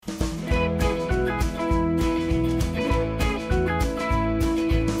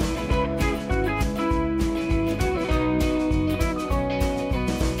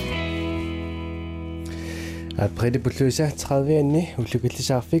April Ullukillisaarfik 30-anni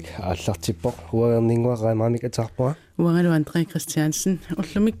Ullukillisaarfik аллартиппо уаернингуараамаамик атарпуа уангалу Андре Кристиансен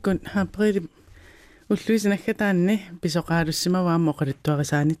уллумиккун април уллуисинаггатаанни писоқаалуссимаваама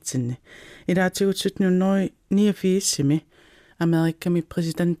оқалуттуарисаанитсинни илаатигутсут 1989-сими Америкками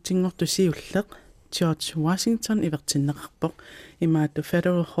президенттингорту сиуллеқ George Washington ивертиннеқарпоқ имаату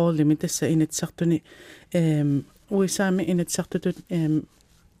Federal Hall лимитасса инатсартуни уисаами инатсартутут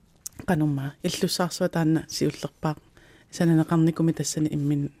qanumma illussaarsуатаанна сиуллерпаа сананеқарникуми тассани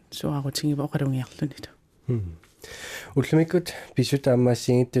иммин суаарутингива оқалунгиарлуниту уллумиккут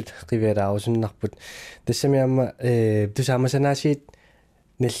писутааммаассигиттут қивиалаарусуннарпут тассамиамма тусаамасанаасиит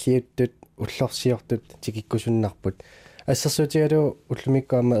наллиуттут уллорсиортут тикиккусуннарпут ассерсуутигалу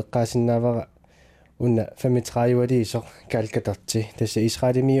уллумиккуама эққаасиннаавара уна 35-уалиисоқ калкаторти тасса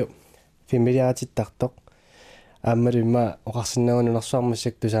исраалимиу фимилиаатиттартоқ ааммалуимма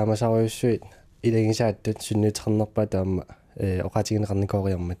оқарсиннагунунерсуармассак тусаамасаруйуссуит илагисааттут суннутернерпаа таама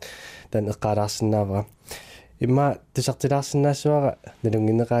оқатигинеқарникоориармат таан эққалаарсинаавара имма тусартилаарсинаассуара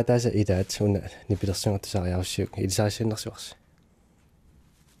налунгинеқаатааса илаат уна нипилерсунгартусариаруссиук илисариссиннерсуарси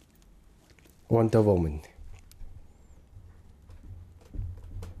Wonder Woman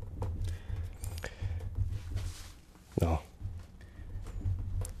no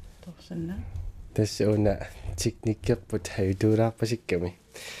торсанна тасса уна teknikkerput hayutuulaarpasikami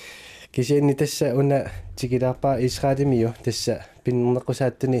kisiinni tassa una tikilаарpaa Israelimiu tassa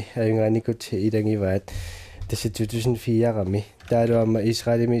pinnernequsaattuni ajungaanikut ilangivaat tassa 2004-rami taaluamma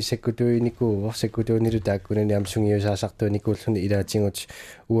Israelimi sakkutuinikuuvor taakkunani amsungiusaasartuunikuulluni ilaatingut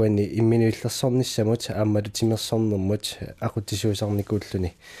uani imminuillersornissamut aammalutimersornermut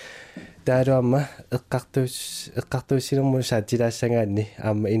aquttisuusarnikuulluni taaluamma eqqartuussinermu saatilaassangaanni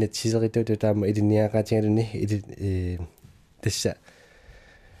aamma inatsiseritut taamma iliniaqaatingaluni tassa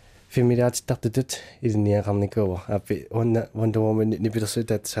familiaatittartutut iliniaqarnikuuva appi onna Wonder Woman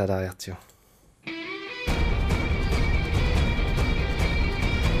nipilersuutaat saalaariartiu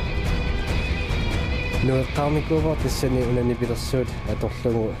nueqqaarnikuuva tassani unanipilersuut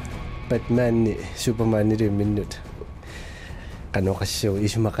atorlugu Batman Superman minnut qanoqassuu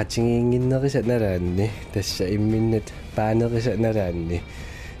isumaqatingiinginnerisa nalaanni tassa imminnut paanerisa nalaanni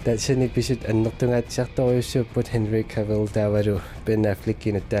tassani pisut annertungaatsiartoriussuupput Henry Cavill taavalu Ben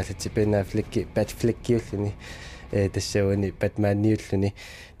Affleckin taallati Ben Afflecki Batfleckiulluni tassauani Batman-niulluni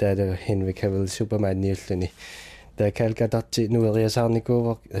taalu Henry Cavill Superman-niulluni taakalkatarti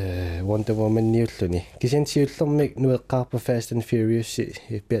nueriasaarnikuuva Wonder Woman-niulluni kisansiullermik nueqqaarpa Fast and Furious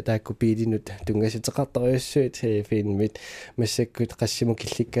taakku piilinut tungasiteqartoriussuut filmit massakkut qassimu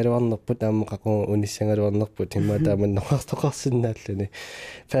killikkaluarnerput aammeqaqu unissangaluarnerput imma taamannoqartoqarsinnaalluni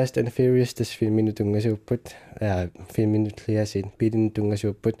Fast and Furious tas filminu tungasuupput filminut liasin piilinu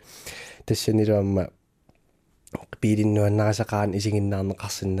tungasuupput tassaniluamma piilinnuannarasaqaan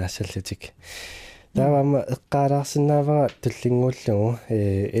isinginnaarneqarsinnaassаллутик таавама эққалаарсинаавара таллингууллугу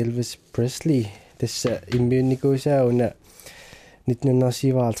Elvis Presley тасса иммиунникуусаауна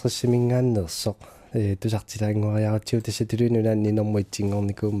 1957-мингааннерсоқ тусартилаангуариарутиу тасса тулуунунаанни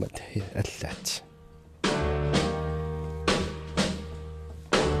нормуитсингорникууммат аллаат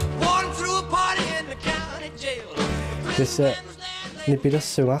тасса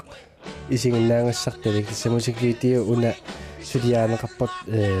нипилерсугақ исигиннаангассарталик тасса мусиквитиу уна сулиаанеқарпат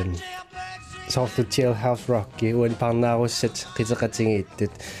Soft Jailhouse Rock uan parnaarussat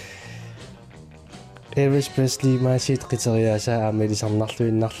qiteqatingiittut Elvis Presley maasit qiteriaasa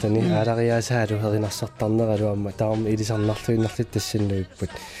aamilisarnarluinnarluni aalariaasaalu herinarsartarneralu amma taarma ilisarnarluinnarlut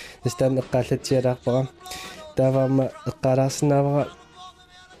tassannuipput tastaan eqqaallatsialaarpara taavaamma eqqaalaarsinnaavara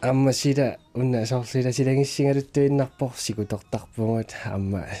amma sila unna soorlila silangissingaluttuinnarpor sikutortarpungut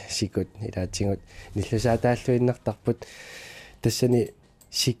amma sikut ilaatingut nillusaataalluinnartarput tassani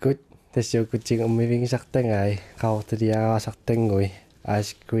sikut тассиуккутсига уммивигисартангаи qaortaliaraasartangui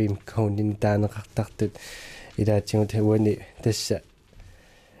ice cream cone taaneqartartut ilaatsingut huani tassa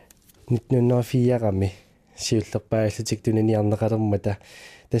 1904-rami siullerpaallatik tunaniarneqalermata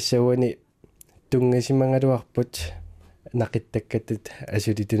tassauani tunngasimangaluarput naqittakkattut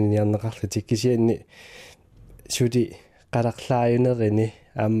asuli tunaniarneqarlutik kisianni suli qalarlaayunerini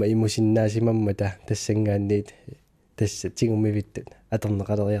aamma imusinnaasimammata tassangaanniit тасса тигуммивиттут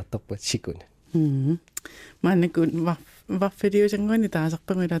аторнеқалериарторпут сикун манникун ваффилиусангуани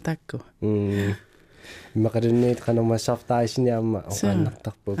таасарпамила таакку иммақалунниит қанумассартаисиниарма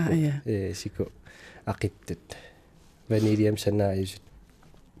оқааннартарпуп сику ақиттут ванилиам санааюсут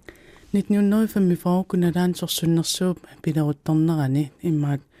 1945 куналаансорсуннэрсууп пилерутторнерани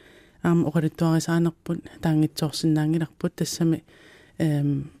иммаат аама оқалуттуарисаанерпут таангитсоорсинаангиларпут тассами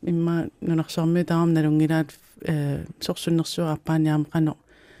имма нунарсорми таам налунгилаат сорсуннэрсуа аппааниаамеқано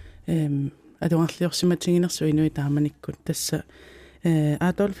адуарлиорсиматингинерсу инуи тааманиккут тасса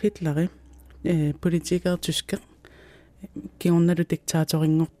Adolf Hitler политикер tysker киорналу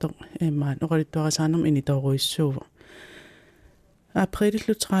диктааторингортоқ имаат оралуттуарасаанерми инитооруиссуува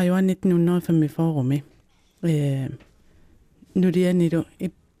априлиллу 30 1945 нудианилу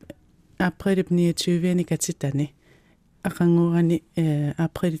априлип 29 катитани ақангуурани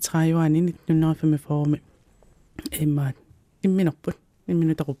априли 30 1945 имаат имминерпут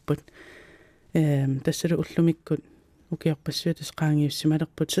имминуторуппут тассалу уллумиккут укиорпассуутас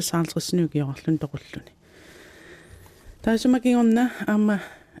qaangiussimalerput 56 укиорлун тоқуллуни таасумакингорна аама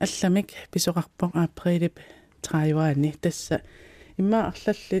алламик писоқарпоқ априлип 30 тасса имма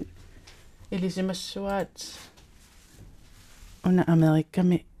арлаллит илисимассуаат уна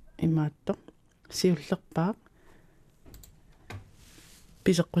америкками имаатто сиуллерпаа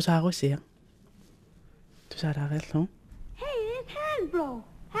писеққусаарусиа тусалаариллу Hey, it's Hasbro.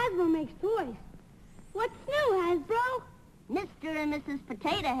 Hasbro makes toys. What's new, Hasbro? Mr. and Mrs.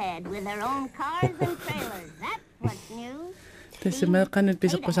 Potato Head with their own cars and trailers. That's what's new. тасса меэққанут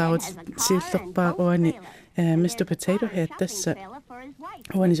писеққусаарут сиуллерпаа уани Mr. Potato Head тасса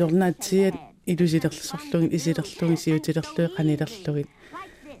уани сорнаатсиат илусилерлсорлугин исилерлугин сиутилерлуи қанилерлугин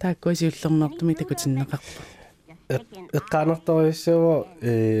тааккуисиуллернеэртуми такутиннеқарпа эққаанерторюссуо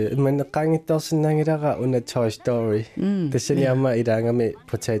имманеққаангиттоорсинаангилара уна Toy Story тассаниама илаангами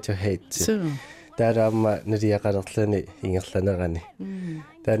Potato Head тараама нулиақалерлани ингерланерани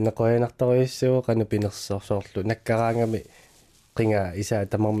тааннеқоянарторюссуо қана пинерсоорсоорлу наккараангами qinga isa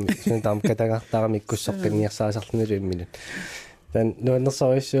tamam suntam katangартарами иккуссоққинниарсаасарлунулу имминут тан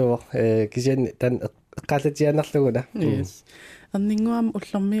нуаннерсориссуо кисиан тан эққалатианерлугуна аннингуам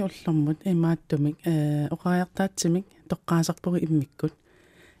уллэрми уллэрмут имааттумик оқариартаатсимик тоққаасарпуги иммиккут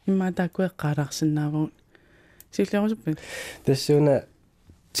иммаатааккуи эққалаарсинаавагут силлерусуппит тассуна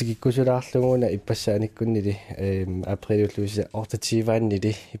тигиккусулаарлугуна иппассааниккуннили априлуллуиса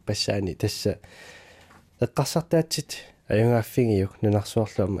ортативааннили иппассаани тасса эққарсартаатсит аюнгааффигиук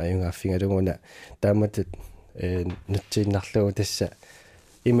нунарсуарлуама аюнгааффигалугуна тааматут нутсииннарлугу тасса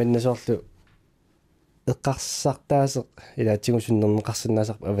иманнасоорлу эққарсартаасеқ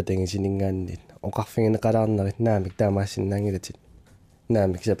илаатсигусуннернеқарсинаасарпа аватангисинингааннит оқарфигинеқалаарнерит наамик таамаассиннаангилатит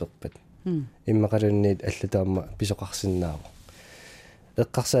наамик саперпат иммақалунниит аллатаама писоқарсинаава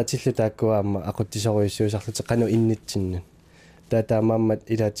эққарсаатиллу тааккуаама ақуттисоруйуссуусарлути қану иннитсиннут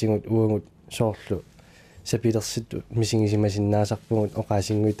таамааммат илаатсигут уангут соорлу сапилерситту мисингисимасиннаасарпугут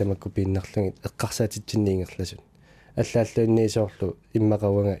оқаасингуи тамакку пииннерлугит эққарсаатитсинниингерласут аллааллуинни соорлу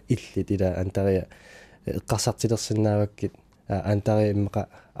иммақавага иллит ила антария эққарсартилерсинааваккит антария иммақа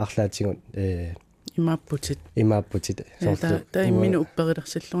арлаатигут имааппутит соорлу таиммину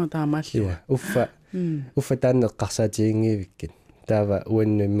упперилерсиллунга таамааллуа уффа таанне эққарсаатигингиивиккит таава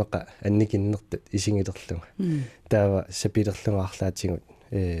уанну иммақа анникиннертут исингилерлуга таава сапилерлуга арлаатигут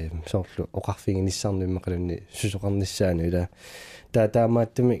соорлу оқарфигиниссарну иммақалунни сусоқарниссаану ила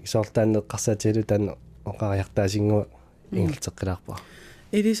таамааттумик соорлтаанне эққарсаатилу таанне оқариартаасингуа ингертеққилаарпа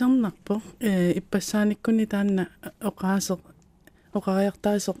илисарнарпо иппассааниккуни таанна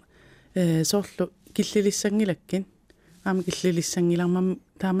оқариартаасеқ соорлу киллилиссангилаккин аама киллилиссангилармам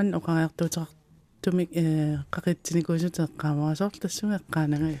тааман оқариартуутеқартумик қақитсиникуусутеққаамаа соорлу тассуга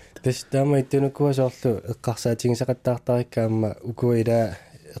эққаанагаит тас таама иттунуккуа соорлу эққарсаатигисақаттаартариккаама укуила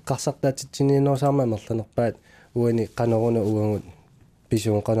эққарсартаатитсиниинерсаарма мерланерпаат уани қанеруна уангут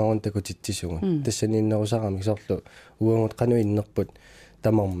писуун қанерун такутитсисугу тассанииннерусарамик соорлу уангут қануиннерпут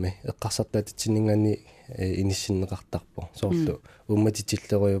тамарми эққарсартаатитсинингаани иниссиннеқартарпо соорлу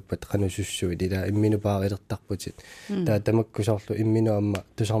умматитиллеруйуппат қанусуссуи ила имминупаарилертарпутит таа тамакку соорлу имминуамма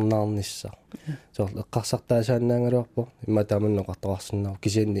тусарнаарниссаа соорлу эққарсартаасааннаангалуарпо имма тааманноқарторарсиннаа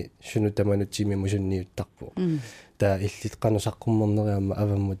кисианни суну таманутсими мусунниуттарпо таа иллит қанусаққуммернериамма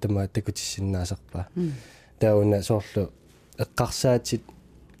авамму тамаа такутиссиннаасарпаа тауна соорлу эққарсаатит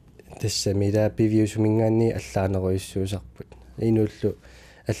тассамила пивиусумингаанни аллаанеруйуссуусарпут инуллу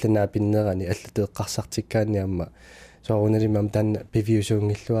алланаа пиннерани аллатеэққарсартиккааниамма сооруналимам таанна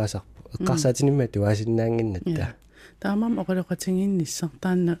пивиусуунгиллуаасарпу эққарсаатинимма туаасиннаангиннатта таамам оқалоқатингинниссар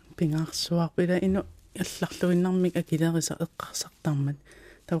таанна пингаарсуарпила ину алларлуиннармик акилериса эққарсартармат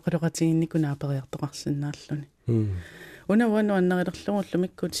тавоқалоқатингинникуна апериартоқарсинааллуни унавану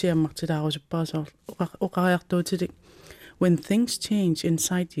аннерилерлугуллумиккут сиаммартилаарусуппаасоор оқариартуутилик when things change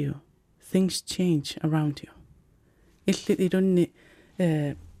inside you things change around you илли илунни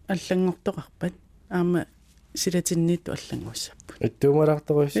аллангортоқарпат аама силатинниит аллангуссаппут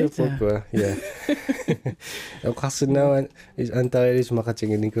иттуумаларторуссаппуква я оқарсинаава антарилис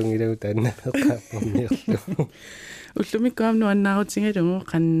мақатингиникунгилагу таанна эққааппорниерлу уллумиккуамну аннаарутингалугу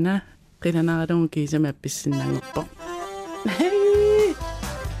қанна қиланааралугу кисама апписсиннаангорпо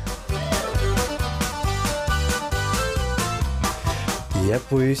я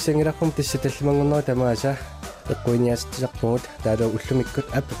пуиссангиларпум тиссаталлимангорнера тамааса эққуиниаастисарпугут таалу уллумиккут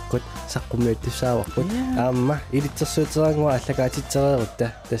апеққут саққуммиуттуссааварпут аама илитсерсуутераангуа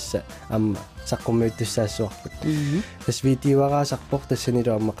аллакаатитсереерутта тасса аама саққуммиуттуссаассуарпут тас видеовараасарпор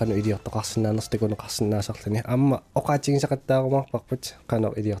тассанилу аммақану илиортоқарсинаанерс такунеқарсинаасарлани аама оқаатигисақаттаарумаарпарпут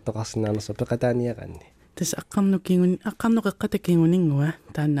қано илиортоқарсинаанерс пеқатааниақанни тас аққарнукингун аққарнуқеққатакингунингуа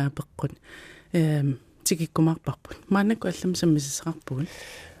тааннаапеққут тикиккумаарпарпут маанакку аллам саммисисеқарпугут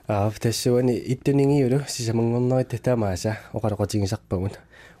тассуани иттунингиулу сисамангорнери татамааса оқалоқатигисарпагун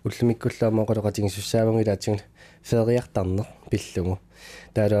уллумиккуллаама оқалоқатигиссуссаавангилаатигун фериартарнер пиллугу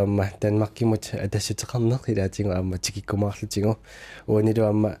таалуамма танмаркимут атассутеқарнер илаатигу аама тикиккумаарлутигу уанилу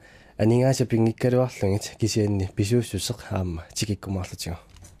аама анингааса пингиккалуарлугит кисианни писууссусеқ аама тикиккумаарлутигу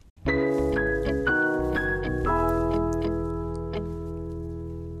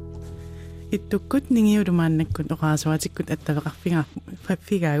иттуккут нингиулумааннаккут оqaasuатиккут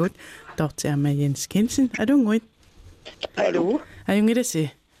аттавеқарфигаагут тортиама Jens Kensen алунгуит алу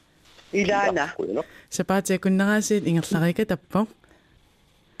аюнгиласи илаана сапаатиакуннераасиит ингерларика таппо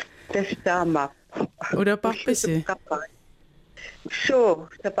тестаама улапарписи со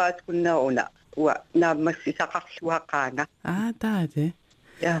сапааткуннеруна уа нааммассисақарлуақаана таате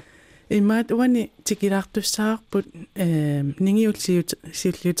я имаат уани тикилаартуссаарпут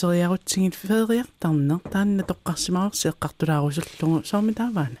нингиулсиуллиутериарутсигит фериартарнер таанна тоққарсимаарси эққартулаарусуллугу сооми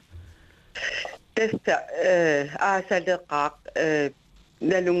тааваана теста аасалеқаақ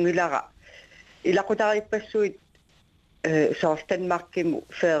налунгилара илақутариппассуит соорстанмаркиму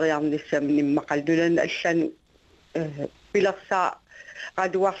фериарниссами ниммақаллулан аллану пилерсаа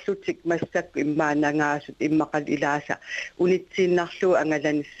радуарлутик массак иммаанагаасут иммақал илааса унитсииннарлуу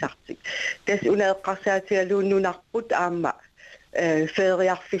ангаланиссартик тас унаэққарсаатигалуу нунарпут аама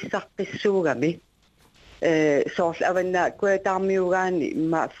фериарфиссарписсуугами соорл аванна куатаармиугаани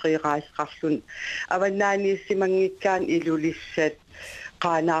имма фрираасқарлун аваннаанииссимангиккаан илулиссат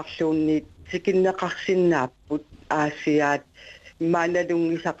qaaнаарлуунни тикиннеқарсиннааппут аасиаат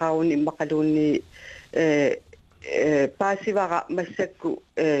иммааналунгисақарун иммақалуунни паасивара массакку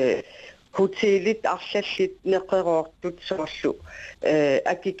хотелит арлаллит неқероортут соорлу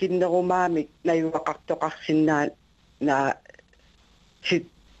акикиннерумаамик наюақартоқарсиннаа на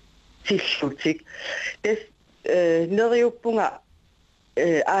тиллутик тес нериуппунга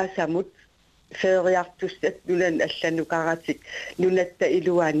аасамут фериартуссат нулан алланукаратик нунатта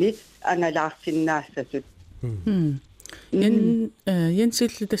илуани ангалаарсиннаассасут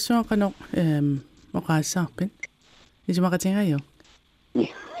Jensille тассуақано оqaassаарпин исмақатингайо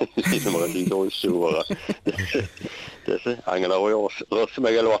исмақатингоиссууара tässä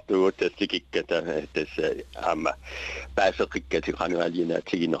ангаларуйорсмагалуартугут тассикикката tässä аама паасеқиккати кануалина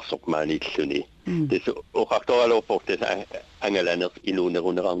тигинерсоқмаани иллуни tässä оқарторалууппор tässä ангаланер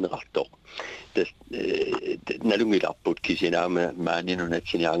инуунерунерарнеқартоқ tässä налунгиларпут кисинаама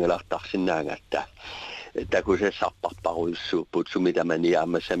маанинунатсини ангалаартарсинаангатта такусассарпарпаруйуссууппут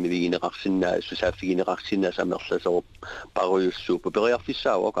сумитаманиаама самивигинеқарсинаа сусааффигинеқарсинаа самерласоо паруйуссууппу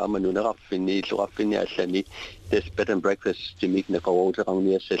периарфиссаавоқ ааманунеқарфинни иллуқарфинни аллани тас bed and breakfast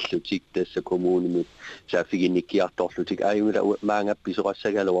тимикнеқаруутеқарниассаллутик тасса коммууними сааффигинниккиарторлутик ааюмила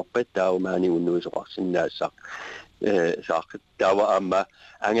маангапписоқассагалуарпат таумаани уннуисоқарсинаассақ saaqtawa amma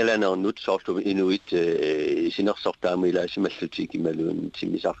angalanernut soorlu inuit sinersortaamilaasimallutик ималуун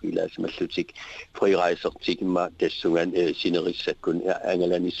тимисарфилаасималлутик фрирайсертик имма тассуган синерissakкун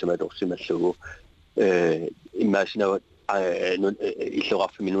ангаланиссамалорсималлугу иммаасинава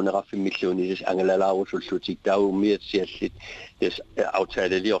иллуqarfimillunerarfimilluunis angalalaarusullutik taumiatsiallit des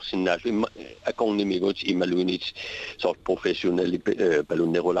autaalaliorsinnaal imma akornimigut imaluunit sort professionali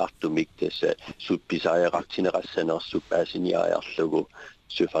balunnerulartumik des suppisaajarartinerassanersup aasiniaarlugu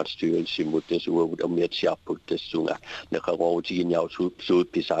søfartsstyrelsimut des uavut omiatsiarput dessunga neqaruutiginniarsup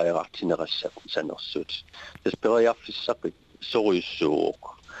suppisaajarartinerassanersut des periarfissaqit soruissuuq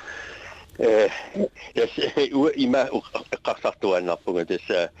ima qarsartuannarpunga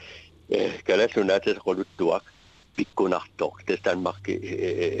tässä kalassunaata qoluttuaq pikkunartoq tastanmarki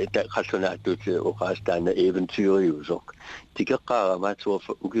qallunaatut uqaastaana eventyriusoq tikeqqaarama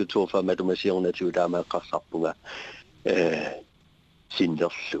ukiutuufa matumasiornatuutaama qarsarpunga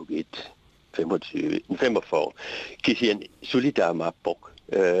sinnerlugit 45 kisian solidaamaappoq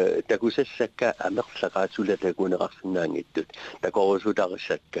takusassakka amerlaqaasulla takuneqarsunnaangittut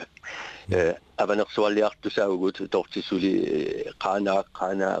takorusutarissakka avanersualliartusaagugut tortisuli qaana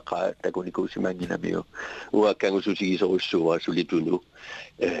takunikuusimangilamiu uakkangususigisorussuua sulitunu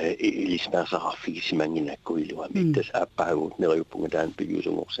ilismaasaqarfikisimanginakkuiluami tas aappaagut neriuppungataan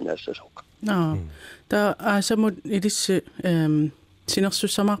pigiusungorsinaassasokka ta aasamut ilissi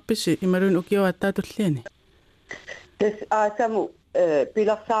sinersussamarpisi imalun ukiuattaatulliani tas aasamu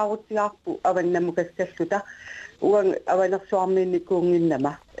pilarsaarutiarpu avannamukassalluta uang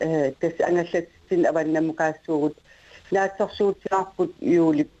avanersuarmiinnikuunginnama tas angallatsin avannamukaassууgut naatsorsuutiarput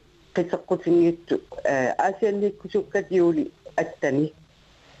juuli qiteqqutinngiittu aasiannikkusukkat juuli attani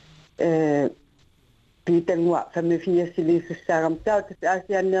piitangua famifiyasilisussaagam tautas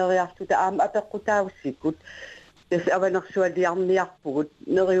aasianneeriartuta aama apeqqutaavussikut tas avanersualiarniarpugut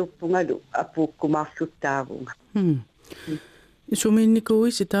neriuppungalu apuukkumaarluttaagunga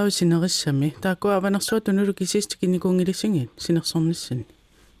sumiinnikuuisi taavissinerissami taakku avanersuatunulu kisiistikinnikuungilissingit sinersornissani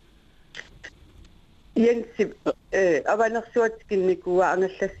yensi avanersuatkinnikuua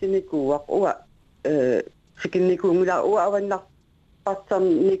angallassinnikuuaq uwa sikinnikuungula uwa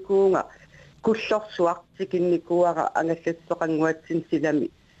avannarpartarnikuunga kullorsuaq sikinnikuuaqa angallassoqanguatsin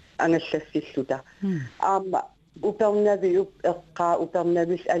silami angallassilluta aama upernaviup eqqaa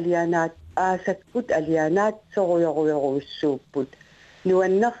upernavil alianaat aasatkut alianaat soruyoruyoruissuupput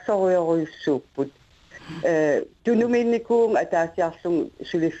nuannersoruyoruissuupput tunumiinnikuung ataasiarlung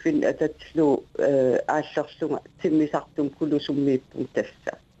suliffin atatlu aallerlunga timmisartum kulusummiippung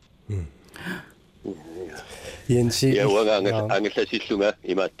tassa Jensi ja uanga angallasillunga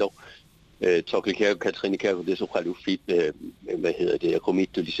imaattoq Torkelkær Katrinikær det så qaluffiit hvad hedder det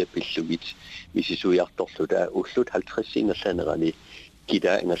komittulisapillumit misisujartorluta ullut 50 ingerlanerani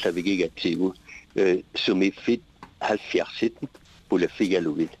kida ingerlavigigatsigu sumiffit 70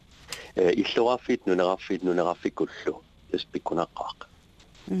 pulafigaluvit illorafit nunerafikkullu taspikkunaqqaaq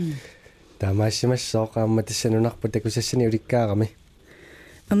taamaasimassooqaamma tassanunarpu takusassani ulikkaarami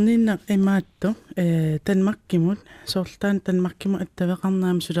erniinna imaattu tanmakkimut soortaan tanmakkimu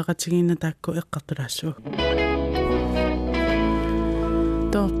attaveqarnaam suleqatigiinna taakku eqqartulassuu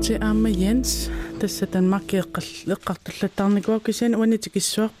torti aamma Jens tassa tanmakki eqqartullattarnikuakkisan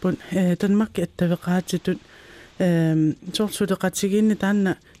uanitikissuarput tanmakki attaveqaatitut soorsuleqatigiinna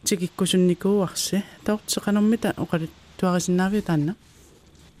taanna tikikkusunnikuuarsi torti qanormita oqalittuarisinnaavia taanna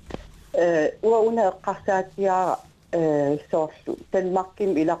uuna eqqarsaatiara soorlu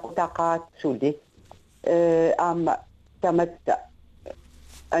tanmakkim ilaqutaqaatsuli aama tamatta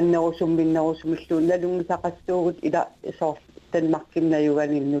annerusumminnerusumilluun nalungisaqassuugut ila soorlu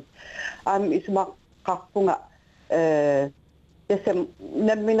tanmakkimnayuganilnut aam ismaqqarpunga tasam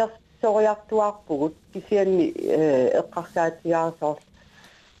namminersoriartuarpugut kisianni eqqarsaatiara soorlu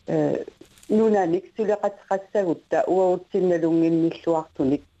nunanik suleqatiqassagutta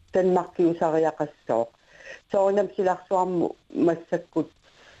uautsinналунгинниллуартуник tanmakkiusariaqassooq soonam silarsuarmu massakkut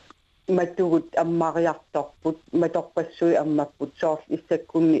matugut ammariartorput matorpassui ammapput soorl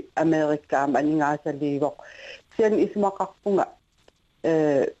issakkunni amerikkaam aningaasaliigoq sian ismaqarpunga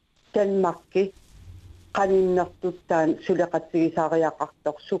tanmakki qaninnertuttaan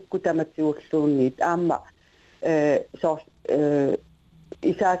suleqatigisariaqartoq sukkutamatsigulluunniit aamma soorl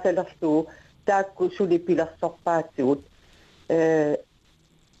isaasalerluu taakku sulipilersorpaatsigut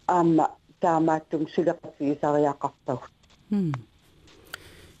aamma taamaattum suleqatigisariaqarpagut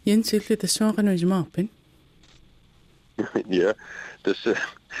Jens illi tassuaqanu ismaarpin ja das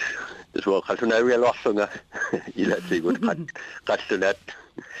var qallunaarialuarlunga ilaatigut qallunaat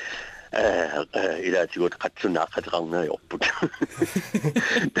ilaatigut qatsunaaqateqarnaajorput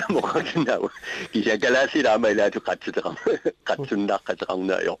tamoqatinau kisakalaasilaama ilaatu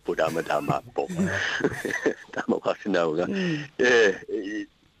qatsunnaaqateqarnaajorput taamaappo tamoqatinauga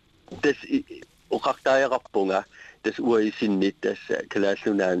das uqartaajaqarpunga das uisinnit das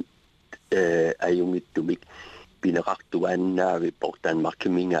kalaallunaan ajungittumik pineqartuannaavi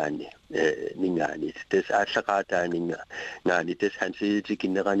portanmarkimingaani ningaani das aallaqaataaningaani das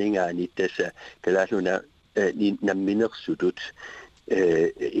hansiitikinneqaningaani das kalaalluna namminersutut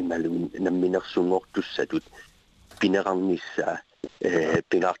imalun namminersunngortussatut pineqarnissaa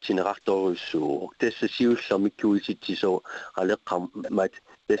pingartinerartorussuuq das siullermikkuisittiso aleqqarmat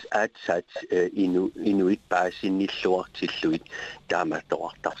das atsat inuit paasinilluartilluit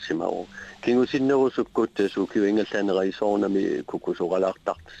taamaattoqartarsimaru kingusinnerusukkut sukiuingallaneraisoornami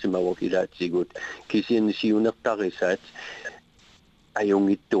kukusoralaartarsimaru ilaatsigut kisiannisiunertarisaat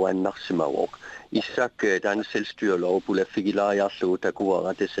ajungittuannarsimavok issak dan selvstyrelov bulla figilajarlu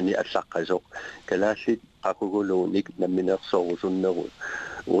takuara tessani allaqqasoq kalaallit qaquguluunik namminersorusunneru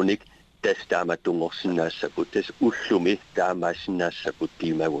unik testaamatungorsinaassaput tes ullumi taamaasinaassaput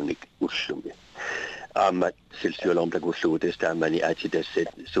tiimagunik ullumi amat selvstyrelov takullu testaamani atidasset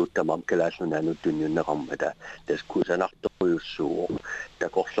suuttamam kalaallunaanut tunjunneqarmata tas kusanartoruyussuuq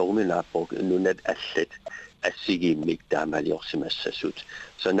takorlorminaappoq nunat allat assigiimmik taamaliorsimassasut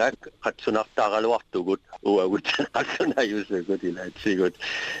sanak qatsunartaaraluartugut uagut qatsunayusugut ilaatsigut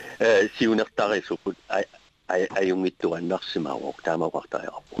siunertarisuput ajungittuannarsimauq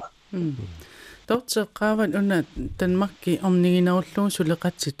taamaqartariarpua Torteqaavat una tanmakki orniginerullugu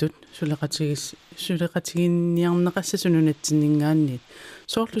suleqatsitut suleqatiginniarneqassasununatsiningaanniit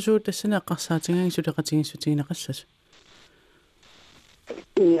soorlusuut tassana eqqarsaatingaangi suleqatiginsutigineqassas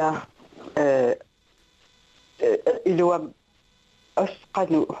Ja iluam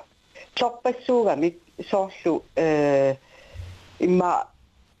asqanu torpassuugamik soorlu imma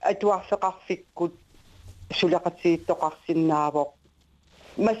atuarfeqarfikkut suleqatiittoqarsinnaavoq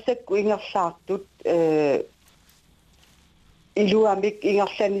массакку ингерлаартут илуамик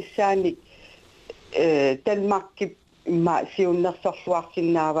ингерланissaani танмаркип имма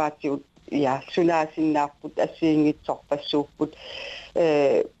сиуннерсорлуарсиннааваатиут я сунаасиннаарпут ассиингитсорпассууппут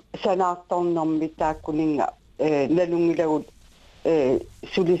санаарторнэрми тааккунинга налунгилагут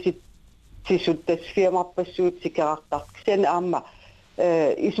сулисит сисут тасфиамарпассуут сикерартар сен аама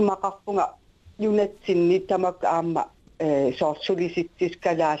исумақарпунга юнатсинни тамак аама soorsulisittis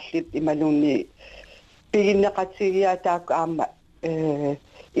kalaallit imalunni piginneqatsigia taakku aamma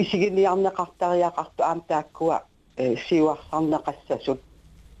isiginiarneqartariaqartu aam taakkua siuarsarneqassasut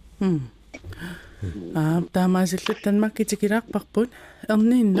taamaasillut tanmakkitikilaarparput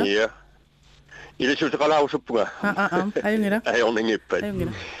erniinna ja ilisuteqalausuppuga ajungila ajorningippat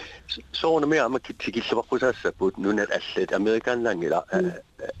soorna mea amakittikilluaqqusassaput nunat allat amerikannaangila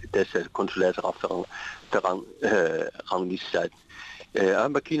tässä konsulaateqarferan terang rangissaat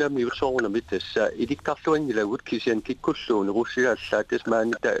amakina miursoorna mitassa idikkarluangilagut kisian kikkulluun russiallaat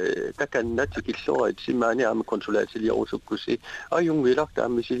tasmaani takannat tikilluarit simaani ama konsulaatiliorusukkusi ajungilaq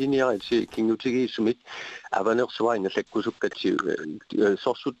taammisiliniaritsi kingutigiissumit avanersuaina lakkusukkatsi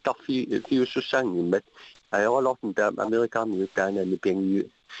sorsuttarfi fiussussaangimmat ajoralorten taam amerikaarniu taanani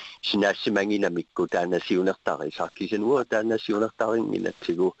pengi sinaassimanginamikku taanasiunertarisarkisen uo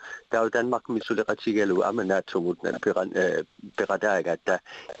taanasiunertaringinnatsigu tau Danmark-misuleqatigalu amanaatsugut peradaaгаtta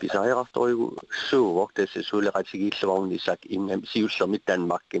pisariartorigu suuvoq tassa suleqatigiilluarnissak ingam siullermit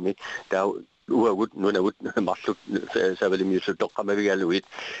Danmarkimi tau uagut nunagut marlut savalimiusuttoqqamavigaluit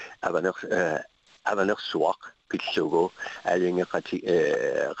avanersuaq pillugu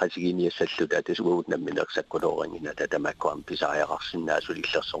alingeqatiginiassallut atasugut namminersakkuloorangina tatamakkuam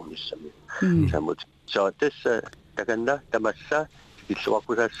pisariaqarsinnaasuliillersornissami samut so tassa takanna tamassa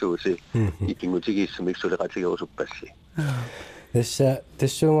illuaqqusaassuusi ikingutigiissumik suleqatigiusuppassi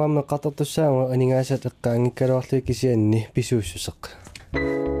тассуунгаамме qattertussaanga aningaasat eqqaangikkaluarlui kisianni pisuussuseq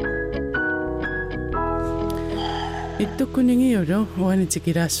Ittukkuningiulu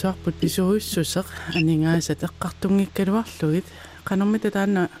uanitikilaassuarput pisuussuseq aningaasat eqqartungikkaluarlugit qanermita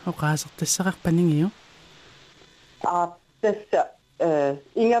taanna oqaasertassaqarpaningiu tassa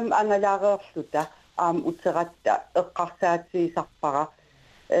ingam angalaareerluta aam uteratta eqqarsaatiisarpara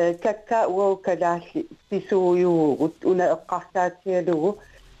kakka uo kalaalli pisuuyuugut una eqqarsaatialugu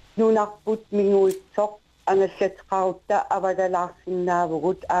nunarput minguitsoq angallatqarutta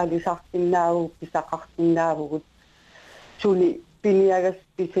avalalaarsinnaavugut aalisarsinnaavu pisaqarsinnaavugut suli piniagas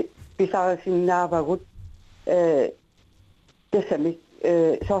pisarisinnaavugut tasami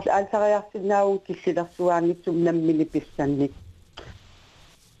soorl aalsariarsinnaavu kissilersuaangitsum nammini pissannik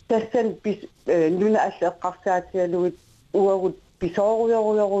tassan nuna alla eqqarsaatialugut uagut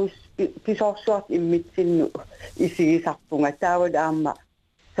pisoorsuart immitsinnu isigisarpunga taawal aamma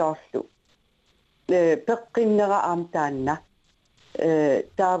soorlu peqqinnera aam taanna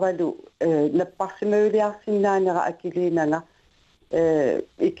taavalu napparsimauliarsinnaanera akiliinanga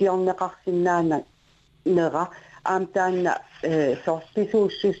ikiorneqarsinnaana nera aam taanna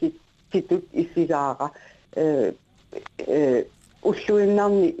soorpisuussusit titut isigaara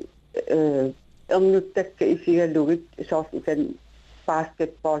ulluinnarni ernuttakka isigalugit soorlikan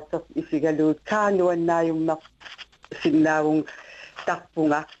basketball isigalugit kaanuannaayummer sinnaavung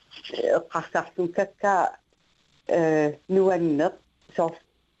tarpunga eqqarsarlun kakka nuanneq soor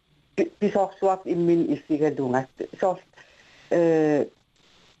pisorsuaq immin isigalungat soor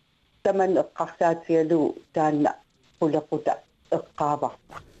taman eqqarsaatigalu taanna qulequta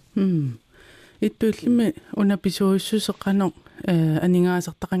eqqaavarpa ittuillimi una pisuussuseqqanoq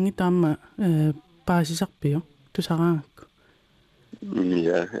анингаасартақанги таама паасисарпиу тусараангакку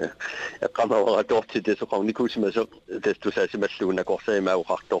ja qamawara tortite soqarnikusima des tusaasimalluguna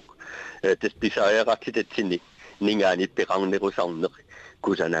qorsaimaauqartoq des pisaayaratititsini ningaanit peqarnerusarneq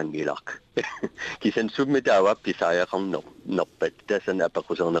kusanaangilaq kisan summitaawa pisaayaqarneq nerpat tasan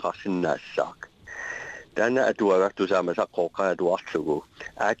apaqusernеqarsinnaassаақ tana atuagartusaamasaqqooqa atuarlugu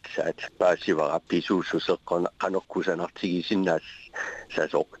aat paasivara pisuussuseqqona qanorkusanartigisinnaas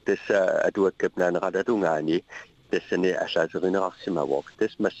sasoq tassa atuakkapnaaneqalatungaani tassani allaaterinerarsimavaq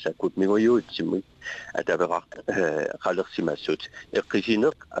tasmassakut minguyuutsimik ataveraq qalersimassut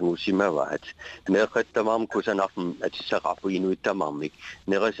eqqisineq angusimavaat neeqattamaarm kusanarm atissaqarpu inuittamarmik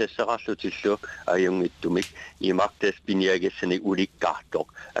neresassaqarlutillu ajungittumik imartas piniagassani ulikkaartoq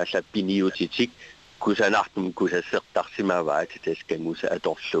allappiniutitik kusanartum kusasseqtarsimavaat taskangusa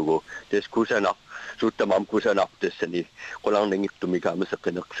atorlugu tas kusanar suuttamam kusanaq tassani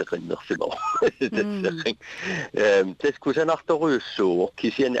qolarnangittumikaamaseqqinerseqinnersimo tasseqing tas kusanartoruussuuq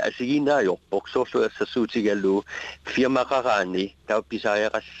kisiana asiginaayorpoq soorlu assassuutigallu firmaqaraani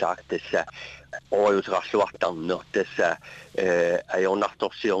tauppisaajaqassaaq tassa oajusrarluartarner tassa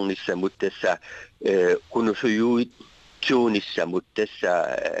ajornartorsiornissamut tassa qunusuyuit tuunissamut tassa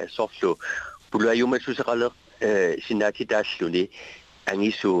soorlu puluajumassuseqaler sinaatitaalluni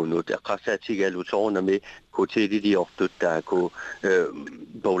angisuunut eqqarsaatigalu soornami hotelliliortuttaaku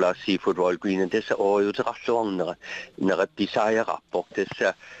Bowler Seafood Royal Green tassa oajuterarluarnera nerappisaajaqarpoq tassa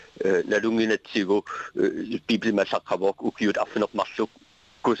nalunginatsigu bibelmasaqqavoq ukiut affinermarluk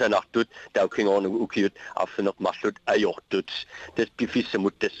kusanartut taukingornu ukiut affinermarlut ajortut tas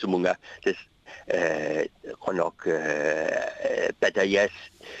pifissamut tassumunga tas qonok batajas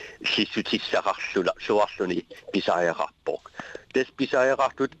sissutissaqarlula suarluni pisaajaqarpoq tas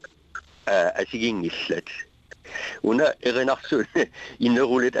pisaajaqartut asigingillat una erinarsun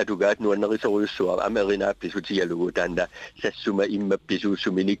innerulit atugaat nuannerisoriussuar amerinaappisutigalugu taanna sassuma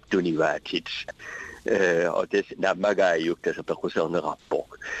immappissuussuminik tunivaatit otes nammagaayuk tasapequsernerarpoq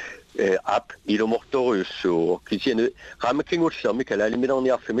ap ilomortoriussuur kisianu qaamakkingullерmi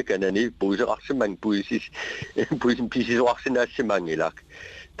kalaaliminerniarfimi kanani puuseqarsimang puisin pisisuarsinaassimanngilaq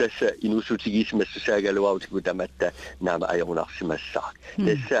tassa inusutigismassusaagaluautigu tamatta naama ajornarsimassaaq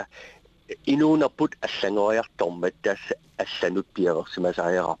tassa inuunerput allangoriartormat tassa allanut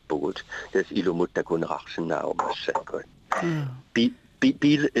pialersimasaajararpugut tas ilumuttakunerarsinnaaumassakku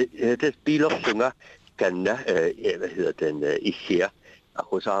bilersunga kanna den issia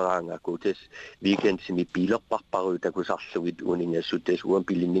aqusaaraangaku tas weekendsimi bilerparparuta kusarlugit uningassut tas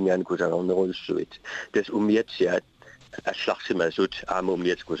uampilinningaan kusanerneruussuit tas umiatsiat алларсимасут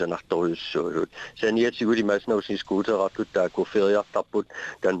аамумиатикусанарторюссуулут саниатигулимааснаусин скуутерартут тааку фериартарпут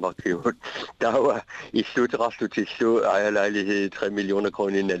данмаркиут таава иллутерарлутиллу аялаали 3 миллиона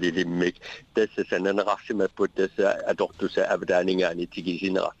крониналилиммик тасса сананеқарсимаппут тасса атортуса авдаанингаани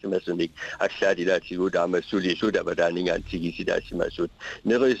тигисинеқарсимасуник аллаалилаатигут аамассулисут авдаанингаан тигисилаассимасут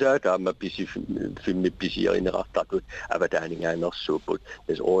нерисаа таама писи фиммипписиеринеқартартут авдаанингаанерсууппут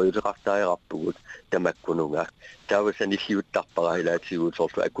тас оютерартааерарпугут тамаккунунга tawasan illiuttarparahilaatigut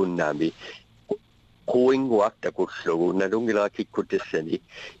sortu akunnaami quinguaq takullugu nalungilaakikkuttassani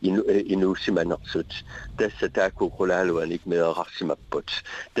inuussimanersut tassa taakkuqulaaluanik meeqarsimapput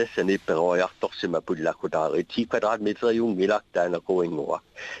tassani perooriartorsimapullarkutaari 10 kvadratmeter jungilaq taana quinguaq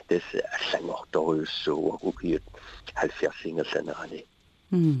tassa allangortoriussuuq ukiut 70-ingerlanerani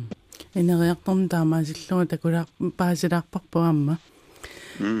инериарторн таамаасиллуга такулаа паасилаарпарпуамма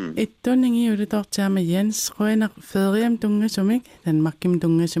иттунинги улитортаама Jens Rønner Fedriam tungasumik Danmarkim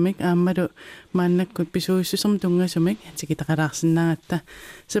tungasumik ааммалу мааннаккут писуиссусерм tungasumik тикитақалаарсинагаатта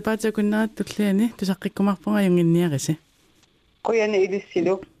сапаатакуннааттуллиани тусаққиккумарпунга юнгинниариси Qoyane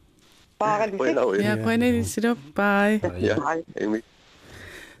ilissilo. Paarallisik. Ja, qoyane ilissilo. Bye. Ja.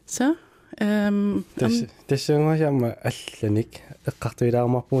 Så тассунгасаама алланик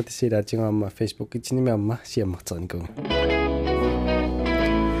эққартуилаармарпугу тассилаатингуамма Facebook итсинимаамма сиаммартерникуга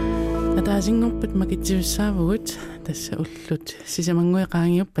атаасингорпут макитсиуссаавгут тасса уллут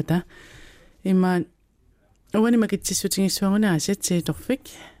сисамангуеқаангиуппата имма уани макитсиссутингиссуагуна асатсииторфик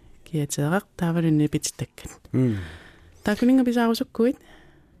киатерақ таавалунни пититтаккат такунинга писаарусуккуит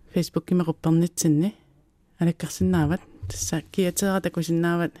Facebook кимеқуппернитсинни алаккарсинаават тасса киатера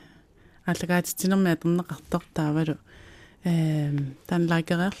такусиннаават аллагаатитсинерми атернеқартор таавалу тан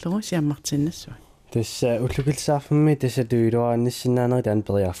лайкереерлугу сиаммартиннассуа тасса уллукилсаарфимми тасса туилуаанниссинаанери таан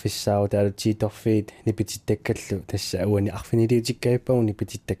периарфиссаау таалутииторфиит нипититтаккаллу тасса ауани арфинилиутиккаиппагу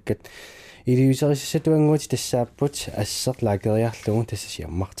нипититтаккат илиусерисссатуангуути тассааппут ассер лайкериарлугу тасса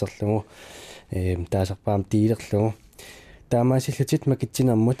сиаммартерлугу таасерпаам тиилерлугу таамаасиллутит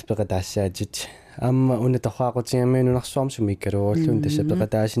макитсинермут пеқатаассаатит аама уна торраақутингамиунунарсуарм сумиккалуорлун тасса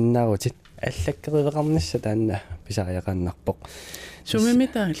пеқатаасиннаарутит аллаккеривеқарнисса таанна писариақаннарпоқ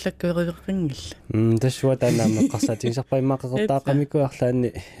сумимита аллаккеривеққингилла тассуа тааннаама қарсаатингисарпаимаақеқартаақамику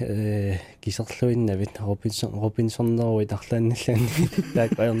арлаанни кисерлуиннавит робинсоннеруит арлаанниллаанни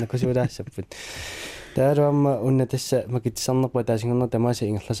таақаернакусуулаассаппут тааруамма унна тасса макитсарнерпа таасингернер тамааса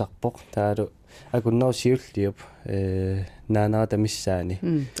ингерласарпоқ таалу акунноо сиуллиуп наанаата миссаани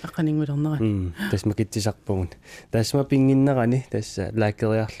аққанингулернера тас макитсисарпугун таасма пингиннерани тасса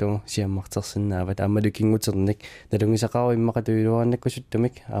лааккериарлугу сиаммартерсиннаават аамалу кингутерник налунгисақару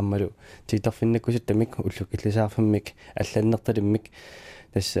иммақатуилуарнаккусуттамик аамалу тииторфиннаккусуттамик уллукиллисаарфиммик алланнерталиммик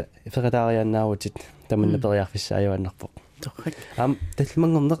тасса феқатаарианнаавутит таманна периарфиссааюаннарпоқ торрак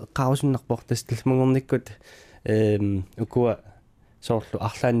талмангорнеқ қаусуннарпоқ тас талмангорниккут укуа соорлу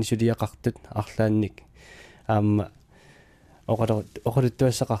арлаанни сулиақартут арлаанник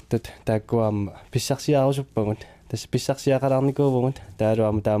оқалуттуассақартут тааккуаама писсарсиаарусуппагут тас писсарсиақалаарникуувгут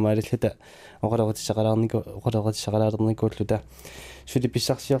таалуама таамаалиллата оқалуқатиссақалаарникууллута сули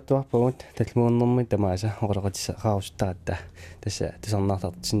писсарсиартуарпагут талмууннэрми тамааса оқалуқатиссақарусутаратта тасса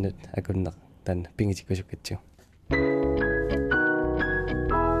тусарнаартартсиннут акуннеқ таанна пингитиккусуккатсигу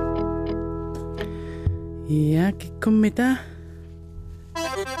я киккуммита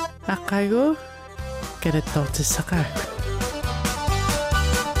аққагу калаттортиссақаа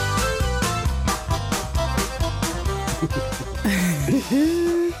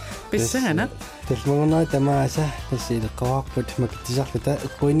писсагана талмуунаа тамааса тассилеққаварпут макитсисарлута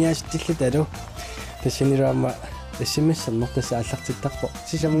уккуиниааситтиллут алу тассинилуама эсэмэссэрнер тасса аллартиттарпо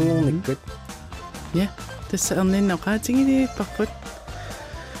сисамунгорниккут я тасса эрнинноқаатингилииппарпут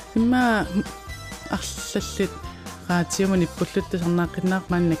имма арлаллит раатиумани пуллуттусарнааққиннаақ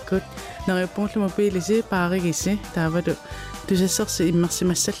мааннаккут нериуппунгуллу мобилиси пааригиси таавалу тусассерси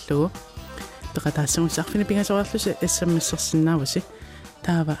иммерсимассаллугу пеқатаассамусаарфини пингасориарлуси эссаммассерсиннааваси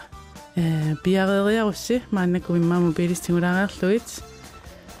таава пиарериарусси мааннакку имма мобилистингулаариарлугит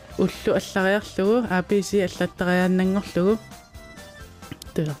уллу аллариарлугу ааписи аллаттариааннангорлугу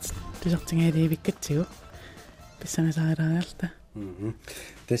тусартингаалиивиккатсигу писсанасаариалта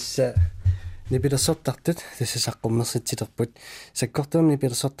тасса нипилерсортартут тасса саққуммерситсилерпут саккортуумни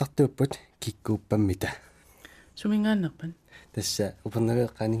пилерсортартууппут киккууппаммита сумингааннерпан тасса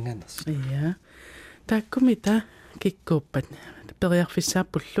упернавеэққаанингаанерс ия тааккумита киккууппат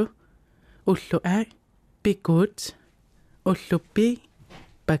периарфиссааппуллу уллу аа пикуут уллуппи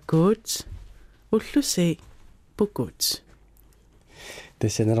пакуут уллуси пукуут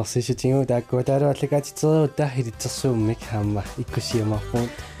тасса нерсиситингу тааккуатаалу аллагаатитериутта хилитсерсууммик хаама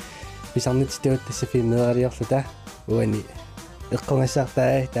иккусиамарпуут писарнититуут тасса филмеериарлута уани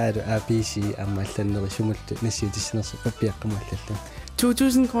эққонгассаартаа таалу APC аммалланнери сумулту нассиутиссинерсо паппиаққамаллаллу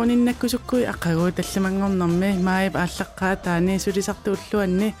 2000 крониннаккусуккуи аққагуу талламангорнэрми маип ааллаққаа таани сулисарту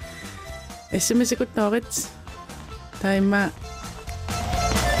уллуанни эсэмэсикуттаорит таима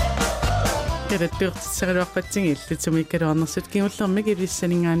кераттуертсарилуарпатсигиллут сумиккалуарнерсут кигуллерми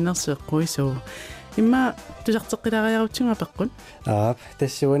килиссанингааннерсеққуисуу имма тусартеққилариарутсунга пеққун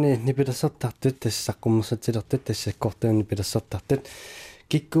тассуани нипилерсертартут тассаққуммерсатилертут тассаккортууни пилерсертартут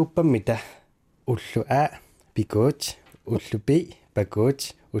киккууппаммита уллу пикуут уллупи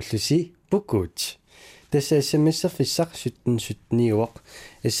пакуут уллуси пукуут тасса эсэмэссерфиссақ 17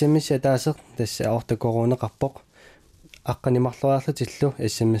 эсэмэс атаасеқ тасса аорта коронеқарпоқ аққанимарлуаарлутиллу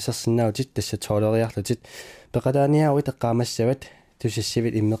эсэмэссерсинаутит тасса тоолериарлутит пеқалааниауит эққаамассават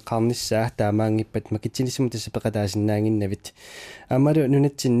тусассивит иммеққарниссаа таамаангиппат макитсинисму тасса пеқалаасиннаангиннавит амалу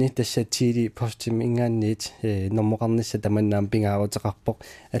нунатсинни тасса тиили постим ингаанниит нормоқарнисса таманнаам пингаарутеқарпоқ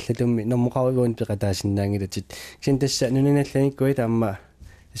аллалумми нормоқаругуун пеқалаасиннаангилатит кисин тасса нунаналланиккуи таама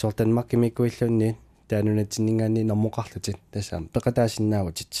исортанмаккимиккуиллунни таанунатсиннингаанни нормоқарлутит тасса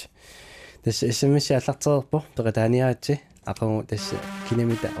пеқалаасиннаавутит тасса эсэмэс аллартерерпо пеқалааниаатси ақангу тасса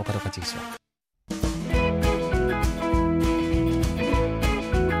кинамита оқалеқатигсуа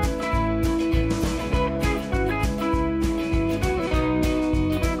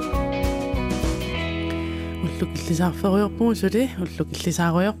Ullukillisaarferiorpugu suli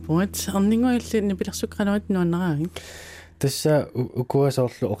ullukillisaaruyorpugut erninguilli nipillersukkranut nuannaraagin тасса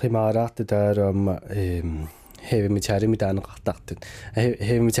укуасоорлу оқимаалаарту таалуамма хевимитаалими таанеқартартут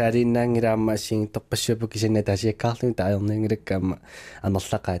хевимитаалииннаангилаамма сингитторпассуапу кисинна таасиаккаарлуми таернингилаккаама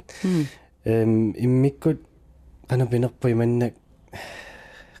анерлақаат иммиккут канапинерпу иманна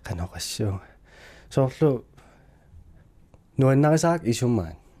каноқассуу соорлу нуаннарисаак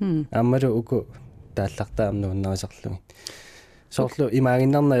исумаан аммалу уку тааллартаам нуаннарисарлуми соорлу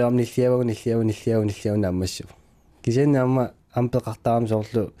имаагиннарнаёрм ниллиавагу аммассу Kisen amma ampeqartaram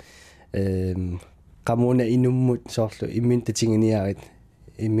soorlu qamuna inummut soorlu immintatinginiarit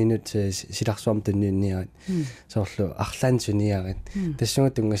imminut silarsuam tanniinniarit soorlu arlansuniarit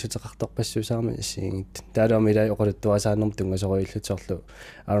tassunga tungassuteqartorpassuusaarma issiingit taaluami ilai oquluttuasaanerm tungasoruillut soorlu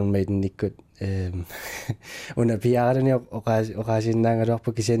Iron Maiden nikkut una piarani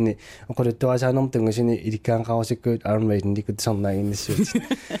oqasinnaangaluarpu kisanni oquluttuasaanerm tungasuni ilikkaanqarusikkuut Iron Maiden nikkut sarnaaginnissuut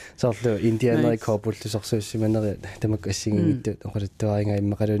soorlu indianeri koopullusorsuussimaneri tamakku assingingittuut oquluttuaringa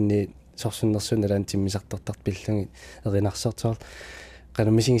immeqalunni sorsunnersunalaan timmisartortart pillungit erinarsortoor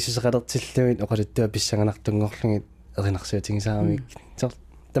qanumisigissuseqalertilluit oqaluttua pissanganartungorlungit erinarsuutigisaamik sor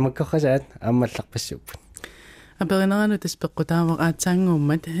tamakkorrasaat aammallarpassuuppu аперинерану таспеққутаавақ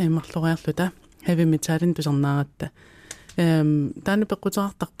аатсаангууммат имарлориарлута heavy metalin тусарнааратта таана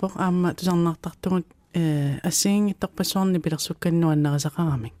пеққутеқартарпоқ аама тусарнаартартугут ассигингитторпассуарни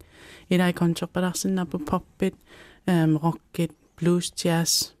пилерсукканнуаннерисақарамик илай концерпаларсиннааппу поппит rockit blues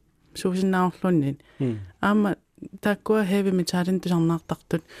jazz суусиннаарлуннит аама таккуа heavy metalin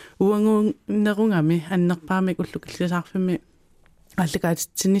тусарнаартартут уангууннерунгами аннерпаамик уллукиллисаарфими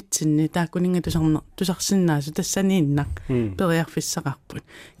аллагаатитсинитсинни тааккунинга тусарсиннаасу тассанииннақ периарфиссақарпут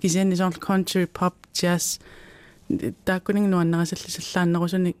кисианни соор country pop jazz тааккунинга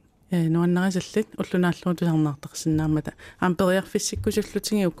нуаннерисаллисаллааннерусуник нуаннерисаллит уллунааллуу тусарнаартарсинаамата аам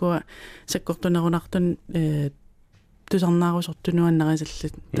периарфиссиккусуллутиги укуа саккортунерунартун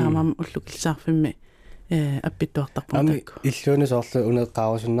тусарнаарусортунуаннерисаллит таамаам уллукиллисаарфимми аппиттуартарпутакку иллуна соорлу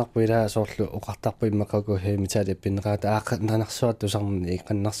унеққарусуннарпу илаа соорлу оқартарпу иммақагу хемитаали аппинеқаата ааққаннарсуат тусарни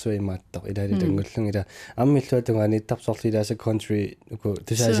иққаннарсуимааттоқ илаали тангуллун ила аммиллуатунгаани иттарсоорлу илааса country уку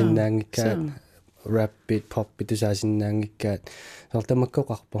тусаасиннаангиккаат rap beat pop тусаасиннаангиккаат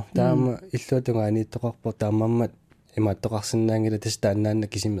соортамаккоқарпу таама иллуатунгаани иттоқарпу таамаммат имааттоқарсинаангила тастааннаанна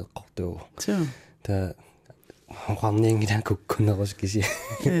кисимеққортуу та хоқарнингилан куккунерус киси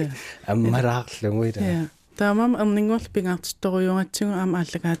аммараарлугуила таамам арнингуарл пингаартитторуйунгатсигу аама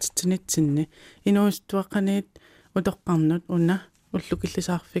аллагаатитсинитсинни инуустуаққаниит утоққарнут уна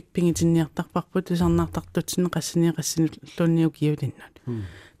уллукиллисаарфик пингитинниартарпарпут тусарнаартартутсинне қассини лунниу киулиннут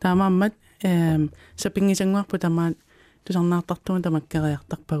таамааммат сапингисангуарпу тамаат тусарнаартартума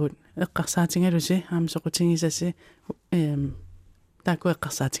тамаккериартарпагут эққарсаатингалуси аама соқутингисаси таку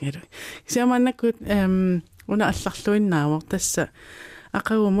эққарсаатингалу кисиамааннаккут уна алларлуиннаавор тасса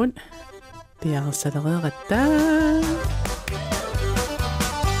ақагумут тиарсалереератта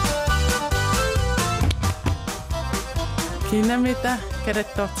кинамита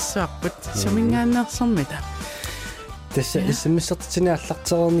караттортсуарпут сумингааннерсэрмита тасса иссимиссертитини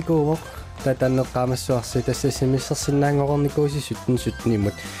аллартерерникуувоқ татаннеққамассуарси тасса иссимиссерсинаангорникууси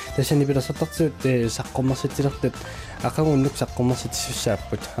суттимут тассани пилерсертартуут саққуммерситилертут ақагуннук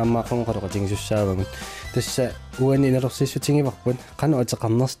саққуммерситиссуссааппут аммаақонгоқалоқатингисуссаавагут тасса уани иналерсиссутингиварпут қану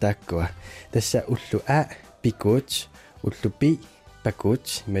атеқарнерс тааккуа тасса уллу а пикууч уллу би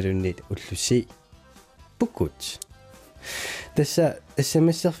пакууч мелуннит уллуси пукууч тасса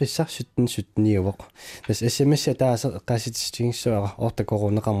смс-серфиссар суттниувоқ тасса смс тааса қаситистигиссуара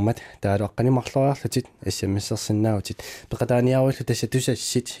ортакорунеқармат таалуаққани марлориарлутит смс-серсиннаавутит пеқатааниаруиллу тасса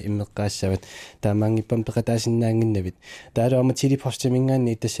тусассит иммеққаассават таамаангиппам пеқатаасиннаангиннавит таалуама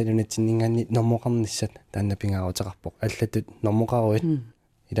тилипостимингаанни тассалунатсиннингаанни нормоқарниссат таанна пингаарутеқарпоқ аллатут нормоқаруит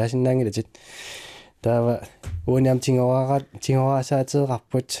илаасиннаангилатит таава униам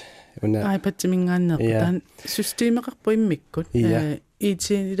тингораасаатеэқарпут уна айпатсимингааннеқутаан системеқарпу иммиккут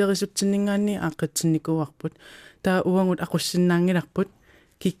ити илерисутсиннингаанни ааққатсинникуарпут таа уангут ақуссиннаангиларпут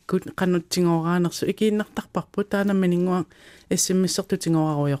киккут қануттингораанерсу икииннартарпарпут таанамманингуа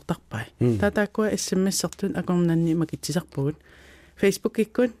смс-сертутингораруйортарпай таатааккуа смс-сертут акорнанни макитсисарпугут Facebook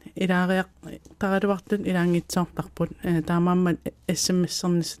иккут илаариақ таралуартут илаангитсоортарпут таамааммат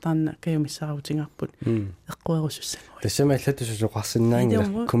SMS-сернис таанна каюмиссаарутингарпут эққуерусуссагуи тассама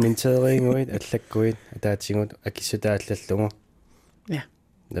аллатусусоқарсинаангила комментеерингуит аллаккуит таатсигут акиссутааллаллугу я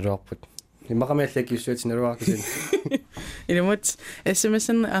нэрорпут имақами аллакиуссуатинеруаркисин илумут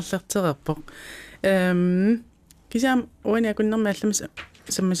SMS-эн аллертерерпоқ кисаам уани акуннэрми алламас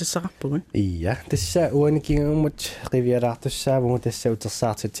саммисассақарпугун ия тасса уаникигуммут ривиалаартуссаавгу тасса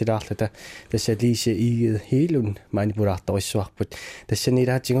утерсаартитсилаарлута тасса лисе иигед хилун манипулаарториссуарпут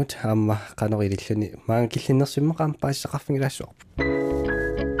тассанилаатигут аама канорилиллуни маан киллиннерсимма qampaassaqarfingilaassуарпут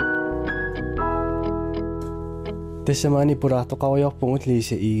тасса манипулаартоқаруйорпугут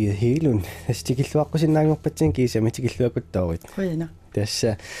лисе иигед хилун тастикиллуаққусиннаангорпатсин кисами тикиллуакуттаавит хояна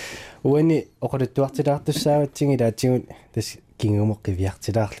tässä uani oqaluttuartilaartussaavatsingi laatigun tas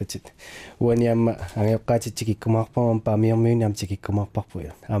kingumoqqiviartilaarlutit uani amma angeoqqaatit tikikkumaarpamam paamiormiuni am tikikkumaarparpu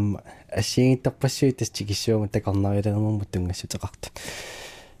amma assiingittarpassuit tas tikissuuma takarnarialernermut tungassutеqartut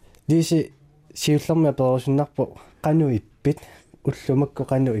lisi siullermi aperusunnarpu qanu ippit уллумакку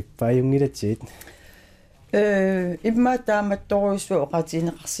кану иппааюнгилатсиит имма тааматторуйссу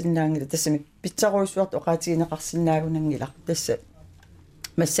оqatiineqarsinnaangila тассами питсаруйссуарт оqatiineqarsinnaagunangila тасса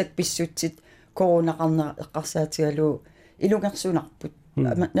массак писсутсит коронақарнера эққарсаатигалуу илунгерсунарпут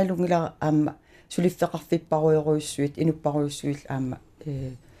налунгила аама сулиффеқарфиппаруйоруйссуит инуппаруйссуил аама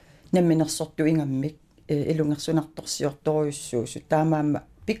намминерсорту ингаммик илунгерсунарторсиорторуйссуусу таамаама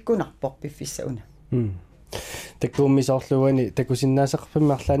пиккунарпор пиффиссауна такууммисоорлуани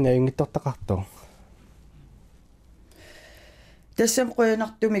такусиннаасеқарпиммарлаани аюнгиттортақартоо тассам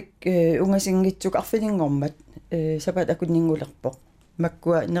қуянартумик унгасингитсук арфилингормат сапат акуннингулерпоқ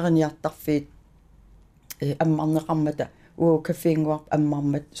маккуа нерниартарфиит аммарнеқармата уу кафеингуарп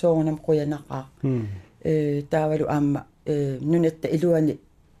аммармат соорнам қуянақаа таавалу аама нунатта илуани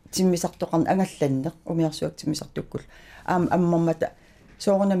тиммисартоқарна ангалланнеқ умиарсуак тиммисартуккул аама аммармата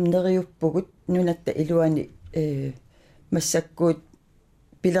соорнам нериуппугут нунатта илуани массаккуут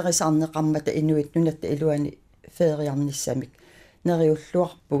пилерисарнеқармата инуит нунатта илуани феериарниссамик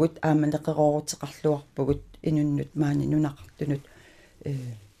нериуллуарпугут аама неқероорутеқарлуарпугут инуннут маани нунақартунут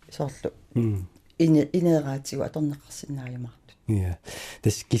соорлу инераатигу аторнеқарсинааямартут я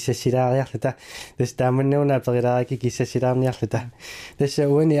тас киссасилаариарлута тас тааманнуна перилааки киссасилаарниарлута тасса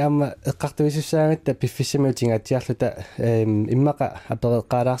уани аама эққартуисуссаагатта пиффиссамиутингаатиарлута иммақа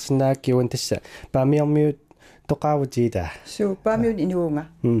апереққалаарсинаакки уан тасса паамиормиут тоқаавутиита су паамиун инуунга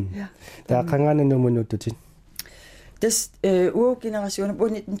таақангаана нумунуттутит тас уу генерасиуна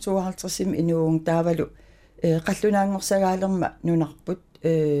 1952 инуун таавалу қаллунаангорсагаалерма нунарпут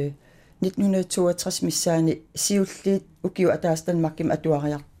 1962 миссаани сиуллиит укиу атаастан макким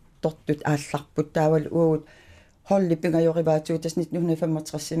атуариартортут аалларпут таавал уугут холли пингайориваатуу тас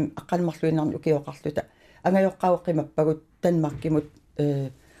 1965 аққалмарлуинарни укиоқарлута ангайоққауққимаппагут танмаккимут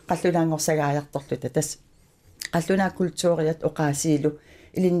қаллунаангорсагааярторлута тас қаллунаа культууриат оқаасиилу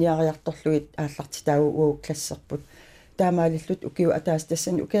илинниариарторлуит аалларти таау уу классерпут таамаалиллут укиу атаас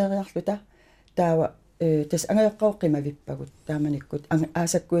тассани укеериарлута таава тас ангайоққауққимавиппагут тааманиккут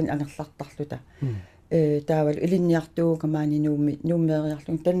аасаккуин ангерлартарлута таавал илинниартууга маанинуумми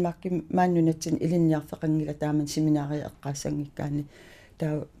нууммеериарлун танмакким мааннунатсин илинниарфеқангила тааман семинаари эққаассангиккаани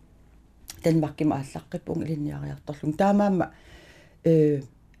таа танмакким ааллаққиппун илинниариарторлун таамаама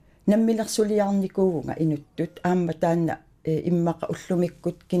наммилерсулиарникууга инуттут аама таанна иммақа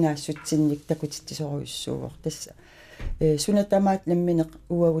уллумиккут кинаассутсинник такутиттисоруйуссуугор тасса сунатамаат намминеқ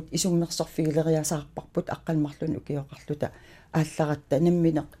уагут исуммерсорфигилериасаарпарпут аққалмарлун укиоқарлута аалларатта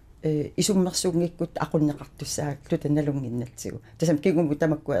намминеқ исуммерсунгиккут ақуннеқартуссааглута налунгиннатсигу тасам кигумгу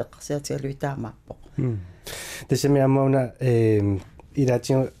тамаккуа эққарсиатигалуи таамааппоқ тасами аммауна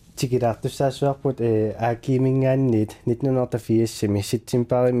илатиу тикилаартуссаасуарпут аакимингаанниит 1984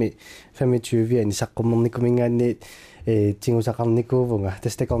 ситтимпарими 25 ани саққуммерникумингаанниит тингусақарникуувнга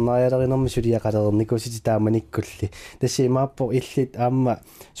тастакорнариалеринерми сулиақалерникусити тааманиккулли тассимааппо иллит аама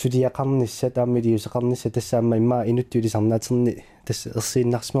сулиақарнисса тааммилиусеқарнисса тассаама имма инуттуилисарнаатерни тасса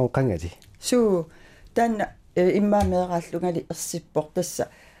ерсииннарсмау қангали суу таанна иммаамеерааллунгали ерсиппор тасса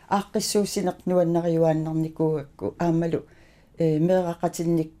ааққиссуусинеқ нуаннариуааннарникуугакку аамалу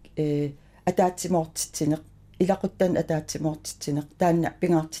меэрақатинник атаатсимоортитсинеқ илақуттан атаатсимоортитсинеқ таанна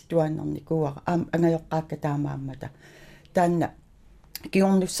пингаартиттуааннарникууара аама ангайоққаакка таамааммата таанна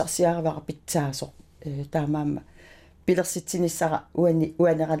киорнуссарсиаривара питсаасо таамаамма пилерситсиниссара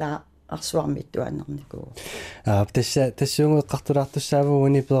уанералаа арсуармиттуааннарникуу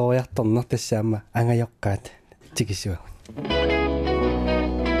тассуунгеққартулаартуссаавууни пилериарторнер тассаама ангайоққаат тикисуа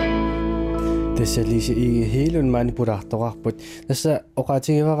тассалиси хилун манипулаарторарпут тасса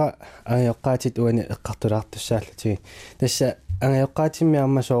оqaатигивара ангайоққаатит уани эққартулаартуссааллутиги тасса ангайоққаатимми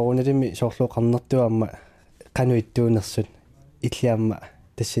аама сооруналими соорлуоқарнертуамма кануиттуунерсут иллиамма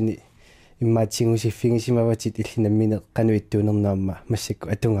тассани иммаатсигусиффигисимаватит иллинаммине кануиттуунернаамма массакку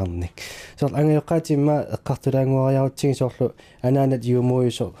атунгарник соор ангайоққаатимма эққартулаангуариарутсиги соорлу анаанат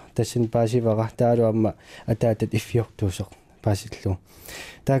юумуйусо тассан паасивара таалуамма атаатат иффиортуусо паасиллу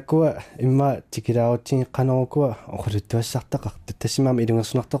тааккуа имма тикилаарутсиги канорукуа оқулуттуассартақарту тассимаама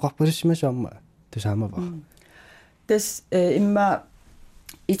илунгерсунартоқарпулуссимасуамма тусаамава тас имма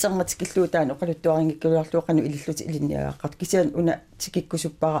итсарматикиллуутаан оқулуттуарингиккулуарлуоқану илиллути илинниагааққарт кисиан уна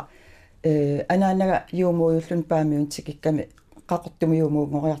тикиккусуппара анаанага юумуйуллун паамиун тикикками қақортуму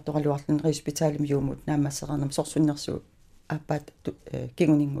юумуунгориарторалуарлун риспитаалими юумуут наамассеқарнам сорсуннерсуу аппаат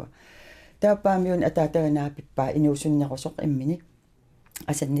кигунingua таапаамиун атаатаганаапиппаа инуусуннерусоқ иммини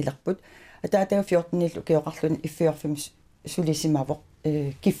асаннилерпут атаатага 14-ниллу киоқарлуни иффиорфим сулисимавоқ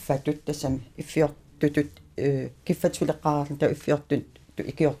киффатут тассами иффиортутут киффатсулеққарарлу таа иффиортут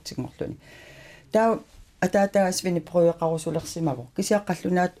икиортигорлуни таа атаатагас вини проеқарусулерсимавоқ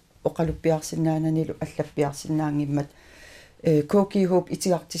кисиаққаллунаат оқалуппиарсинаананилу аллаппиарсинаангиммат коки хоп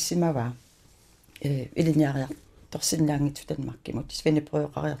итигартиссимаваа илиниариарторсинаангитсу танмаркимут свени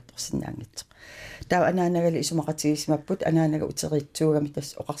проеқариарторсинаангитсеқ таа анаанагали исумақатигисимаппут анаанага утериитсуугами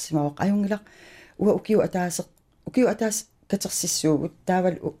тас оқарсимавақ аюнгила уа укиу атаасеқ укиу атаас катерсиссуугут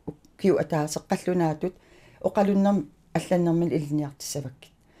таавал укиу атаасеқ қаллунаатут оқалуннерм алланнермин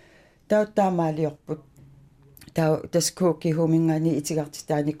илиниартиссаваккит таа таамаалиорпут таа тас коки хомингаани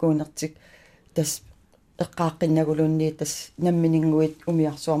итигартитаани куунертик тас эққааққиннагулунни тас намминингуит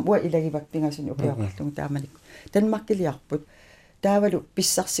умиарсуарм уа илагивак пингасуни укиоқарлугу тааманик танмаккилиарпут таавалу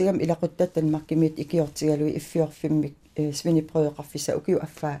писсарсигам илақуттат танмаккимиит икиортигалуи иффиорфиммик свини проеқарфиса укиу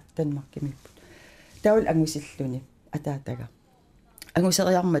аффаа танмаккимиппут таавал ангусиллуни атаатага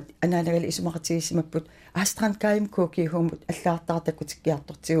ангусериармат анаалагали исумақатигисимаппут аастран коки хомут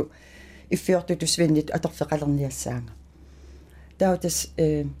аллаартаратаккутиккиартортигу иффиортуту свиннит аторфеқалерниассаанга таутас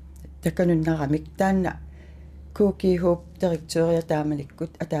такануннарамик таанна коки хоп директория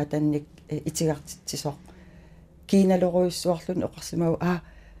тааманиккут атаатанник итигартитсисоқ киналоруйссуарлун оқарсимау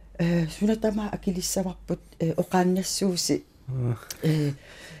сунатама акилиссаварпут оқааннассууси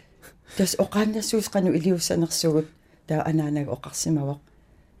тас оқааннассуус қану илиуссанерсугут таа анаанага оқарсимавоқ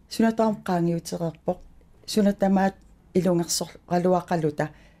сунатаам qaangiutereerpoq sunatamaat ilungersor qaluaqaluta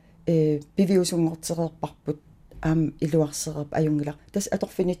piviusunngortereerparput aam iluarsereerp ajungila tas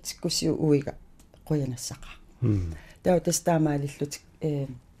atorfinitsikkusiu uiga qoyanassaqa tao tas taamaalillutik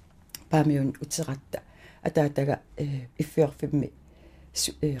paamiun uteratta ataataga iffiorfimmi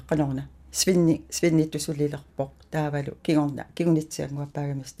qanorna svinnitusulilerpoq taavalu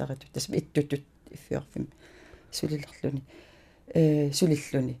kigunitsianguappaagamistaritut tas ittutut iffiorfimmi sulilerluni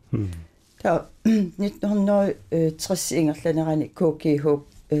sulilluni ta 1960 ingerlanerani koki hop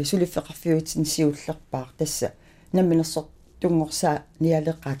suliffeqarfiutin siullerpaa tassa namminersor tungorsaa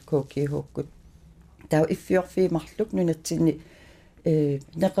nialeqaat koki hokkut ta iffiorfiimarluk nunatsinni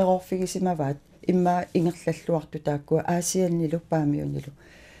neqerorfigisimavaat imma ingerlalluartu taakkua aasiannilu paamiunilu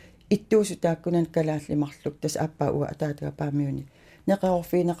ittuusu taakkunan kalaallimarluk tas appaa ua ataataga paamiuni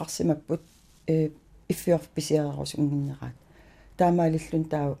neqerorfiineqarsimapput iffiorpisiarerusungineraat таамаалиллун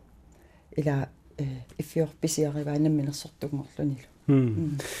таа ила иффиорписиариваа намминерсортунгорлуниlu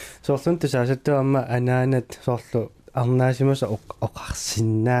соорлун тусаасаттуамма анаанат соорлу арнаасимаса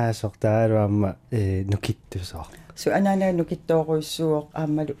оқарсиннаасор таалуамма нукиттусоо су анаанаа нукиттооруйссуоқ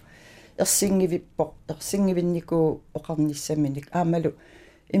аамалу ерсингивиннику оқарниссаминик аамалу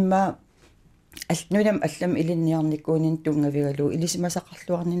имма алнунам аллам илинниарникуунин тунгавигалу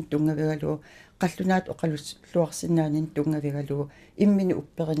илисимасақарлуарнин тунгавигалу qallunaat oqalulluarsinnaanин tungavigalugu immini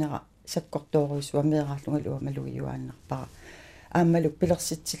upperинера саккортооруйсуа меэрарлунгалуа малугиуааннарпара аамалу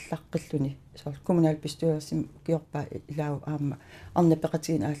пилерситсиллаққиллуни соор коммунал пистуерсим киорпаа илау аама арна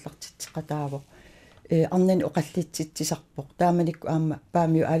пеқатигин ааллартитсеқатаавоо арнани оқаллитситсисарпоқ тааманикку аама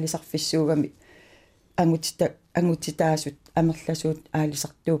паамиу аалисарфиссуугами ангутитаасут амерласуут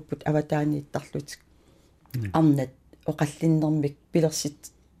аалисартууппут аватаанииттарлутик арнат оқаллиннэрмик пилерсит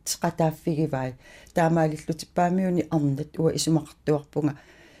qataaffigivai taamaalillutippaamiuni arnat uа исумақартуарпунга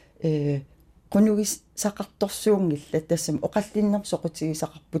qunugis saqartorsuungilla тассам оқаллиннер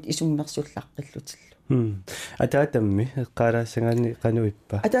соқутигисақарпут исуммерсуллаққиллутилlu атаатамми эққалаассагаани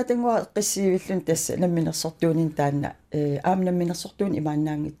qanуиппа атаатангуа эққиссиивиллун тасса намминерсортуунин таанна аамнамминерсортуун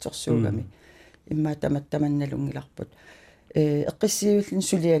имаанаангитсорсуугами иммаа таматтаманналунгиларпут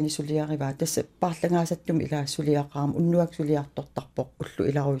эққиссиивиллун сулиариваа тасса паарлангаасаттум илаа сулиақарам уннуак сулиартортарпоқ уллу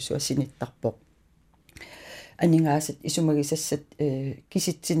иларуйсуа синиттарпоқ анингаасат исумагисассат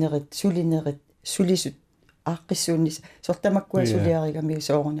киситсинерит сулинерит сулисут ааққиссууннис сортамаккуа сулиаригами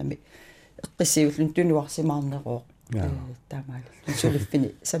соорунами эққиссиивиллун тунуарсимаарнероо таамааллу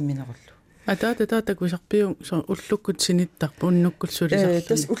сулиффини самминеруллу атаата кусарпиу со уллуккут синиттарпу уннуккул сулисарлу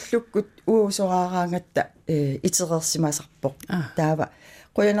тас уллуккут уусораараангатта итерерсимасарпоқ таава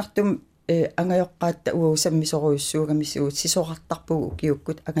қоянартум ангайоққаатта уусаммисоруйуссуугамиссуут сисоқартарпугу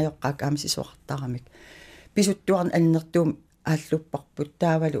киуккут ангайоққаак аама сисоқартарамик писуттуарн аннертуум ааллуппарпут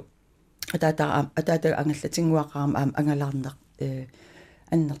таавалу атаатага ангаллатингуақарама аама ангалаарнеқ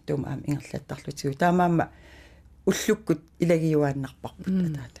аннертуум аама ингерлаттарлутигу таамаама уллуккут илагиуааннарпарпут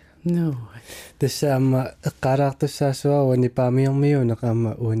атаата no тассаама эққалаартуссаасуа уани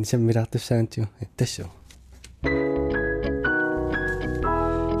паамиормиунеқаама уани саммилаартуссаантиу тассу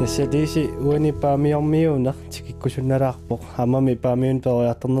tässä diisi uani paamiormiuna tikikkusunnalaarpoq amami paamiun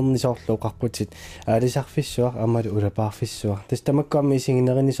periartornerni soorlu qarputit aalisarfissuaq amalu ulapaarfissuaq tastamakkaami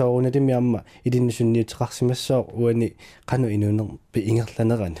isinginerini soorunalimi amma ilinnusunniutiqarsimassooq uani qanu inuuner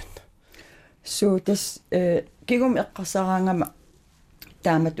piingerlaneranun so tas kigum eqqarsaraangama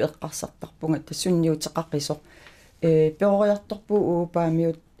taamatu eqqarsartarpunga tassunniuteqaqisoq periartorpu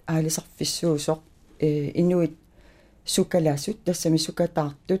uupaamiut aalisarfissuusoq inuit sukalaasut tassami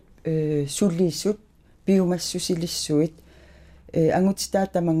sukataartut sulliissut piumassusilissuit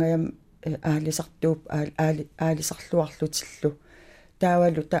angutitaatamangayam aalisartuup aalisarluarlutillu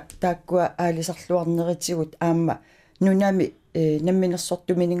taavalu taakkua aalisarluarneritigut aamma nunami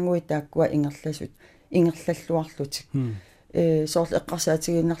namminersortuminingui taakkua ingerlalluarlutik soorl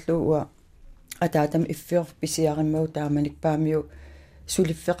eqqarsaatiginnarluu ataatam iffior pisiarimau taamanik paamiu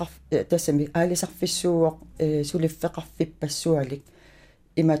suliffeqar tassami aalisarfissuuq suliffeqarfippassualik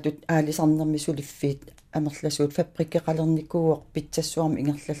imatut aalisarnermi suliffiit amerlasuut fabrikkeqalernikuuq pitsassuarmi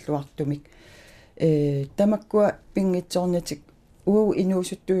ingerlalluartumik tamakkua pingitsoornatik uu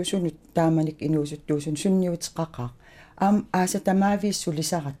inuusuttuusunut taamanik inuusuttuusun sunniuteqaqaa aasatamaavissuli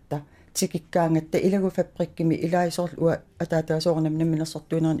tikikkaangatta ilagu fabrikkimi ilaisorl ua ataataasoornam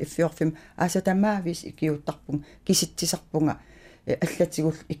namminersortuuneran iffiorfim aasatamaavис ikiuttarpung kisittisarpunga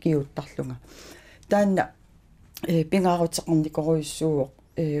аллатигул икиуттарлунга таанна пингаарутеқарникоруйссууоқ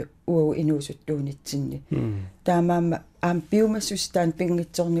уу инуусуттуунитсинни таамаама пиумассустаан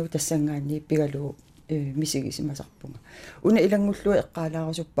пингитсорниу тассангаани пигалуу мисигисимасарпунга уна илангуллуи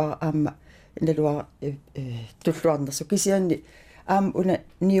эққаалаарусуппара аама налуа туллуарнерсу кисианни уна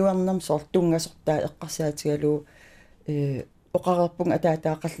ниуарнерм сортунгасортаа эққарсаатигалуу оқарерпунга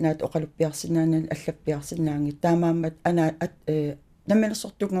атаатаақалнаат оқалуппиарсинаанан аллаппиарсинаанги таамааммат ана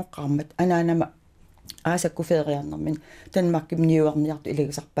намминерсортунгоққармат анаанама аасаккуфеериарнэрмин танмарким ниуарниарту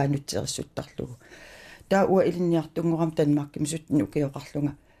илагисарпаанутсериссуттарлугу таа уа илинниартунгорам танмарким суттну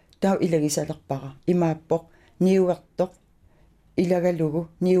укиоқарлунга таа илагисалерпара имааппоқ ниуертоқ илагалугу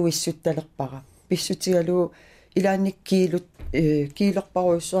ниуиссутталерпара писсутигалугу илаанник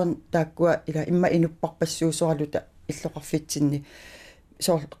киилорпаруйссуарн тааккуа ила имма инуппарпассуусоралута иллоқарфитсинни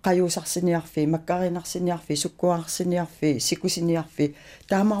соор қаюусарсиниарфи маккаринарсиниарфи суккуаарсиниарфи сикусиниарфи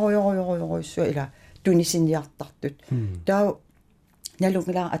таамаруйоруйоруйоруйссуа ила тунисиниартартут таа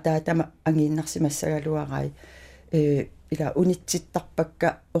налунгилаа атаатама ангииннарсимассагалуарай ила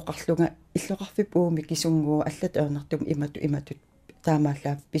унитситтарпакка оқарлунга иллоқарфип ууми кисунгуу аллат ернартум иматут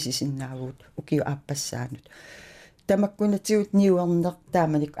таамааллаа писисиннаагуут укиу ааппассаанут тамаккунатигут ниуернер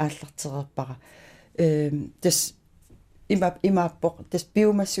тааманик ааллартерерпара тас имааппоқ тас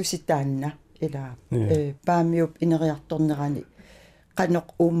пиумассуситаанна ила паамиуп инериарторнерани qaноқ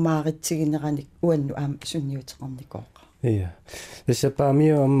ууммааритсигинераник уанну аама сунниутеқарникооqa ия тасса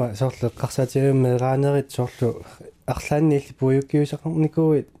паамиу амма соорлу эққарсаатигуммераанерит соорлу арлаанниилли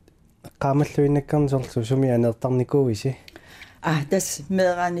пуйуккиусақарникууит qaamаллуиннаккарни соорлу суми анертарникууиси тас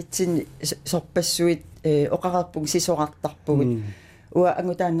мераанитсинни сорпассуит оқарерпуг сисоқартарпугут уа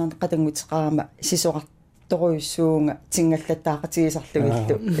ангутааннерне қатангутеқарама сисоқарторуйссуунга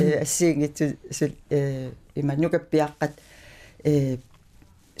тингаллаттаақатигисарлугиллу ассиингитсу има нукаппиаққат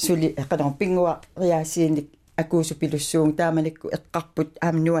сули эққанер пингуа риаасиинник акуусупилуссуун тааманикку эққарпут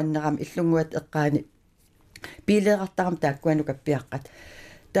аамнуаннерам иллунгуат эққаани пилеэқартарам тааккуану каппиаққат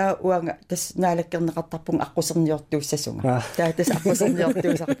таа уанга тас наалаккернеқартарпун аққусерниортууссасунга таа тас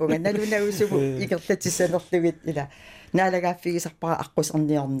аққусерниортуусарпунга налунагусугу икерлатиссанерлугит ила наалагааффигисарпара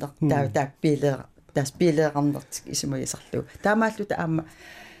аққусерниорнер таа таак тас пилеэқарнертик исумагисарлугу таамааллута аама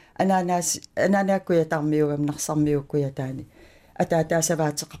ананааккуя тармиугамнарсармиуккуя таани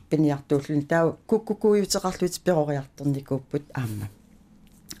атаатаасаваатеқарпиниартууллуни таа куккукуйутеқарлуит перориарторникууппут аама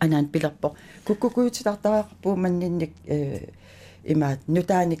анаан пилерпо куккукуйутеқартариақарпуу маннинник имаат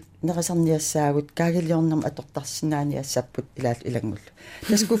нутааник нерисарниассаагут каагилиорнерма атортарсинаани ассаппут илаал илангуллу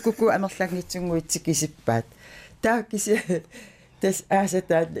тас куккуку амерлаагнитсунгуитсик кисиппаат таа киси тас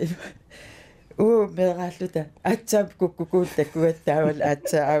аасатаат мерааллута атсаап куккукуут такуаттаавал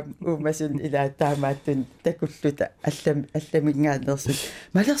аатсаа уумасун илаа таамааттун такуллута алламингаанерсут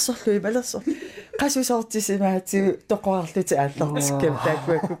малерсорлуи qasусортисимаатигу тоқоарлути ааллартиккам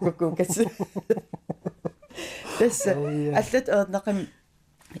таакуа куккуку касса тасса аллат ернеқим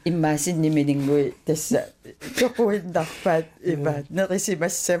иммаасинниминингуи тасса тоқуиннарпаат имаат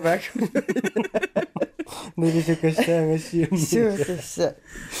нерисимассамаак нилисукассаангасиум суутасса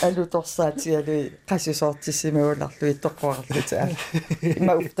алуторсаатиалуи qassusortissimuularlui toqqorlutаа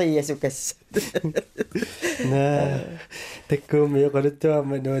има уфтиасукасса на таккуми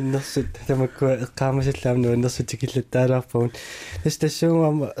yoqaluttaama nuannersut tamakkuа eqqaamasallaam nuannersutikillattaalаарpuun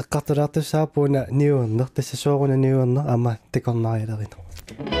тассуумаама эққартулаартуссаапууна ниуернер тассасооруна ниуернер ама такорнариалерина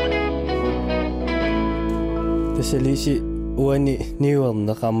тассалиси уани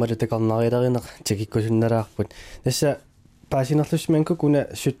ниуернер аммалу такорнариалеринеқ тикиккусунналаарпут тасса паасинерлусманку куна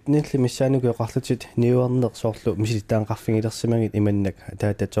сутнилли миссаанугу эқарлутит ниуернер соорлу мисилиттаанқарфигилерсимагит иманнак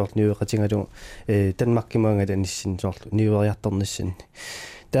таататсоорл ниуеқатингалу танмаккимуангала ниссин соорлу ниуериарторнissin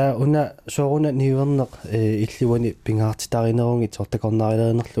таа уна сооруна ниуернеқ илливани пингаартитаринерунгит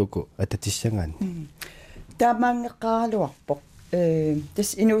сортакорнариалеринерлуку ататиссангаан таамаангеққаралуарпоқ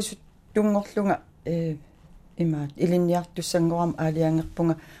тас инуусут тунгорлунга имаат илинниартуссангорам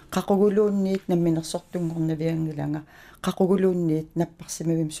аалиангерпунга қақугулуунниит намминерсортунгорнавиангиланга қақугулуунниит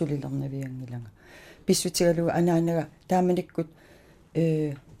наппарсимавим сулилернавиангиланга писсутигалуга анаанага тааманиккут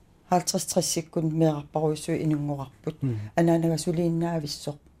 50-30-сиккун меэқарпаруйссуи инунгорарпут анаанага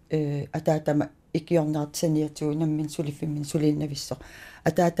сулииннаависсоқ атаатама икиорнаартсаниатугу наммин сулиффиммин сулииннависсоқ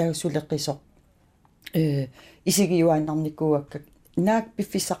атаатага сулеққисоқ исигиуааннарникууаккак наак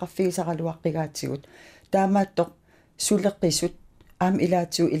пиффиссақарфигисаралуаққигаатсигут таамааттоқ сулеққисут аам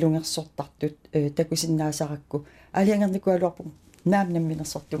илаатсуу илунгерсортартут такусиннаасаракку алиангерникуалуарпу наам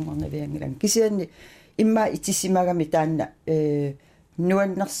намминерсортунгорнавиангилан кисианни имма итиссимагами таанна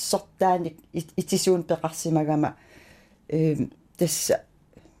нуаннерсортааник итисуун пеқарсимагама тасса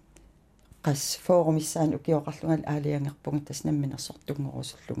qas foorumissaan ukiоqarlungal aaliangerpunga tas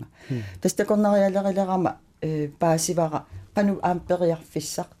namminersortunngorusуллунга tas takornarialerilerama paasivara qanu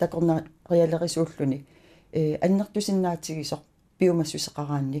aamperiarfissaq takornarialerisuulluni annertusinnaatigisoq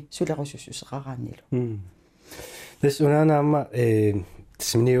piumassuseqaraanni sulerusussuseqaraannilu tas unaanaama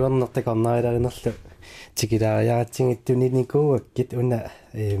tasminiuernertakornarialerinerlu tikilaajaratsingittuninnikuuakkit una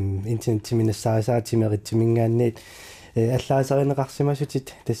internettiminassaasaatimerittimingaanniit аллаасаринеқарсимасутит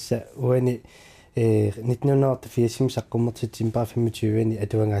тасса уани 1984 саққуммертитсимпаа 25-ани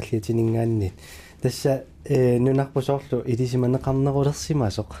атуангааллиатинингаанни тасса нунарпусоорлу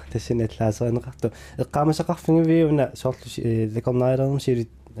илисиманеқарнерулерсимасоқ тассани аллаасаринеқарту эққаамасақарфингивиуна соорлу лекорнаилернер сили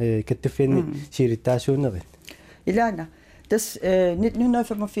каттуффианни силиттаасуунерит илаана тас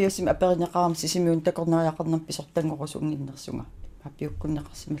 1985 аперинеқарам сисимиун такорнариақарнерписортангорусунгиннерсунга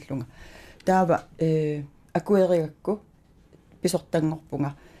апиуккуннеқарсималлунга таава акуэригакку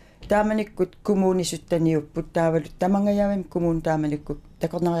писортангорпунга тааманиккут коммунисуттаниуппут таавалут тамангаявим коммун тааманиккут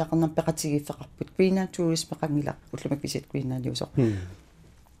такорнариақарнер пеқатигиффеқарпут квина туризм қангила уллумаквисит квинаниусо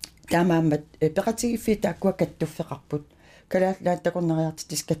таамааммат пеқатигиффи тааккуа каттуффеқарпут калааллаат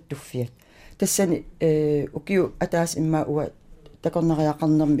такорнариартитис каттуффиат тассани укиу атаас имма уа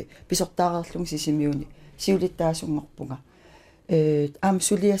такорнариақарнерми писортаарерлун сисимиуни сиулиттаасунгорпунга аам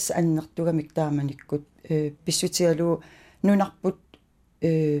сулиас аннертугамик тааманиккут писсутигалуу нунарпут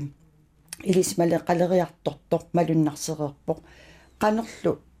илисмале қалериарторто малуннарсереерпоқ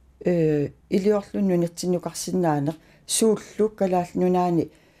qanерлу илиорлу нунатсиннукарсинаанер сууллу калаал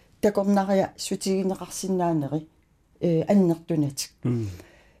нунаани такорнариа сутигинеқарсинаанери аннертунатик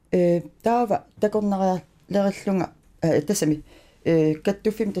таава такорнариа лериллунга тасами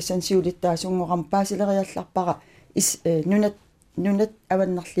каттуффим тассансиулиттаасунгорам паасилериалларпара нунат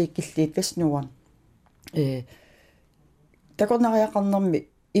аваннарлииккиллиит васнуан такорнариақарнерми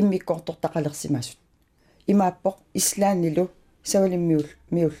иммиккортортақалерсимасут имааппоқ ислааннилу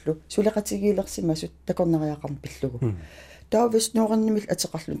савалиммиуллу сулеқатигиилерсимасут такорнариақарн пиллугу таавис нуориннимил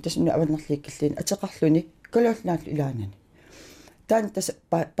атеқарлун тасуна аваннарлииккиллиин атеқарлуни калаалнааллу илаанани таан тас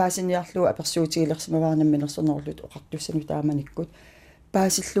паасиниарлуа аперсуутигилерсимаваарнамминерсоноорлут оқартуссану тааманиккут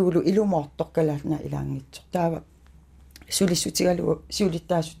паасиллугулу илумоортоқ калаалнаа илаангитсо таава сулиссутигалу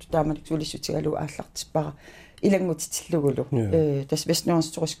сиулиттаасут тааманик сулиссутигалу ааллартиппара илангутитиллугулу тас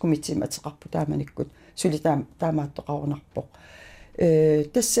веснуарсторискумитсим атеқарпу тааманиккут сулитаам таамааттоқарунарпоқ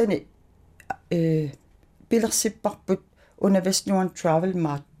тассани пилерсиппарпут уна веснуан travel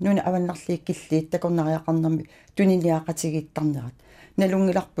mart нуна аваннарлииккиллиит такорнариақарнерми туниниаақатигииттарнерат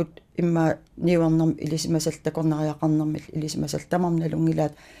налунгиларпут имма ниуарнерми илисимасал такорнариақарнерми илисимасал тамар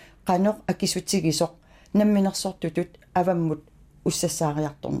налунгилаат qanoq akisutигисоқ намминерсортутут аваммут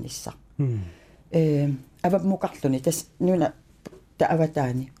уссассаариарторниссаа аваммукарлуни тас нуна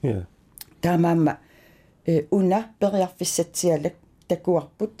тааватаани таамаамма уна периарфиссатсиалак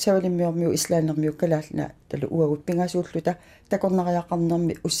такуарпут савалиммиормиу ислаанермиу калаална талу уагут пингасууллута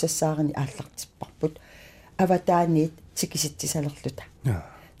такорнариақарнерми уссассаарани ааллартиппарпут аватааниит тикиситсисалерлута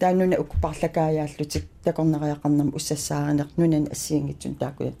таануна укупарлакааяаллутик такорнериақарнам уссассааринеқ нунан ассиингитсун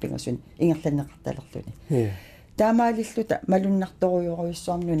таакуят пингасун ингерланеқарталерлуни таамаалиллута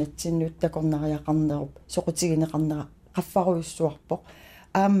малуннарторуйоруйуссуарну натсиннуут такорнериақарнеруп соқутигинеқарнера qaffаруйуссуарпоқ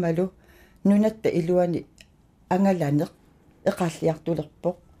ааммалу нунатта илуани ангаланеқ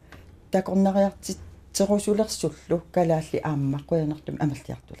эқаллиартулерпоқ такорнериартит терусулерсуллу калаалли аамма қуянартум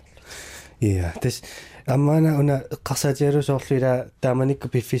амаллиартулерлу тас аммана уна эққарсаатиалусоорлуила тааманикку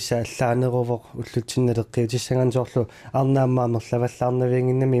пиффисса аллаанеровоқ уллутсинналеққиутиссагаансоорлу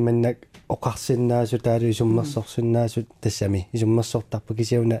арнааммаамерлаваллаарнавиангиннами маннак оқарсиннаасу таалу исуммерсорсуннаасу тассами исуммерсортарпу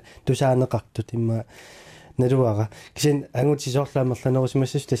кисиуна тусаанеқартут имма налуара кисин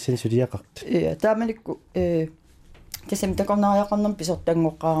ангутисоорлаамерланерусимассус тассан сулиақарту тааманикку тасам такорнериақарнам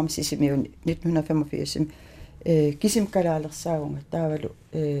писортангоққарам сисимиуни 1985 кисим калаалерсаагунга таавалу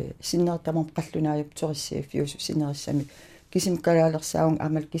синнертамам қаллунааюп ториссииф юусу синериссами кисим калаалерсаагун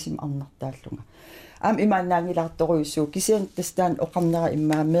амал кисим арнартааллунга ам имааннаангилаарторуйуссуу кисиан тастаан оқарнера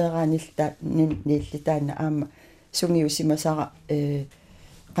иммаа меераанилта ниллитаана аама сунгиусимасара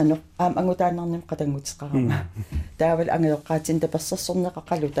qanu aam angutaanarnim qatangutiqarama taaval angeoqqaatin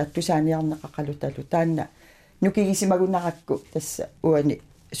tapersersorneqaqalu taattusaaniarneqaqalu talu taanna nukigisimagunaqakku tassa uani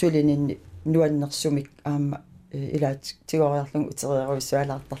sulininni nuannersumik aama ilaat tigoriarlung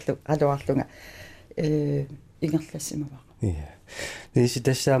uteriaruissualaartarlu aluarlunga ingerlassimamaq nisi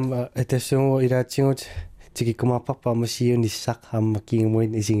tassaama tassungu ilaatigut tikikkumaarparpaama siunissaq aamma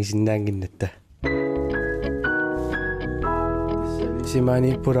kiingumuin isingisinnaanginnatta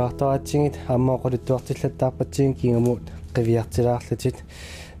simani puraartoraatsigit аммаоқулуттуартиллаттаарпатсигин кигамут қивиартилаарлутит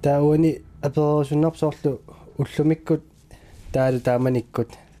тауани аперерусуннарсоорлу уллумиккут таалу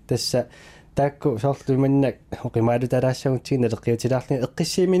тааманиккут тасса таакку соорлу иманнак оқимаалу талаассагутсигин налеққиутилаарлни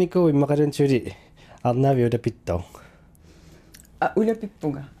эққиссииминикуу иммақалунсули арнаавиула питтоо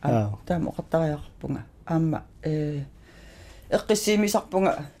улапиппунга таама оқаттариақарпунга аама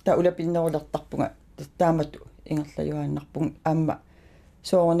эққиссиимисарпунга та улапиннерулертарпунга таамату ингерлаюааннарпун аама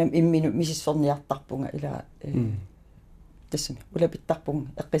соорнам иммину мисиссорниартарпунга ила тассами улапиттарпун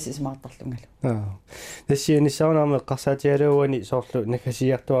эққисисмаартарлунгала тассиунissaarunaarme эққарсаатиалууани соорлу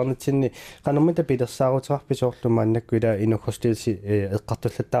накасиартуарнитсинни qanarmita пилерсаарутерарпи соорлума аннаккуила инуххостилси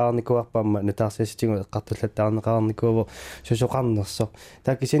эққартуллаттаарникуарпаама нутаарсиаситигу эққартуллаттаарнеқарникуво сусоқарнерсо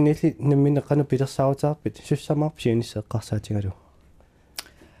таакисиннилли наммине qanu пилерсаарутерарпит суссамаарпи сиунисса эққарсаатигалу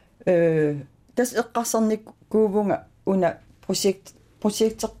тас эққарсарникуувунга уна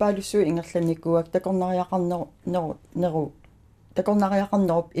проекттерпаалуссуу ингерланникууак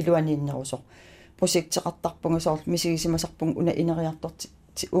такорнариақарнеруп илуанииннерусо проектеқартарпунга соорлу мисигисимасарпунга уна инериарторти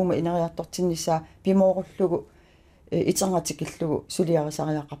uuма инериартортиннissaa пимооруллугу итергатикиллугу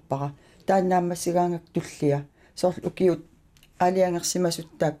сулиарисариақарпара тааннааммассигаангак туллиа соорлу укиут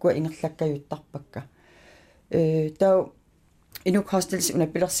алиангерсимасут тааккуа ингерлаккаюттарпакка тау инук хостелс уна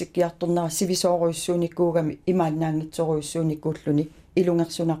пилерсиккиарторнера сивисооруйуссууникуугами имааннаангитсоруйуссууникууллуни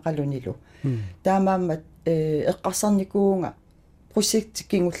илунгерсунақалунилу таамааммат эққарсарникуунга проект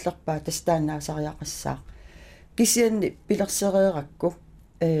кингуллерпаа тастаанаасариақассаа кисианни пилерсерееракку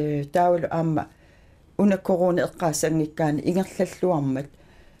таавалу аама уна корона эққаасангиккаани ингерллаллуармат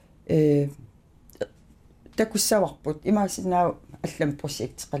такуссаварпут имаасинаа аллам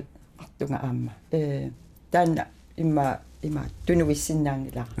проектеқал артунга аама таанна има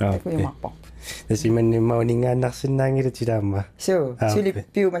тунувиссиннаангила такуимарпарпут тасиманни маунингааннарсиннаангила тилаама сули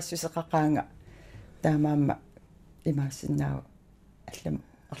пиумассусеқақаанга таамаама имаасинаа аллам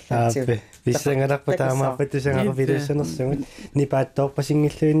арлаатиу виссангаларпа таамааппат тусангаru пилуссанерсугут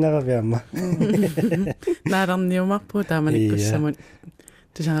нипааттоорпасингиллуиннаравиамма наарарниумарпу тааманиккуссамут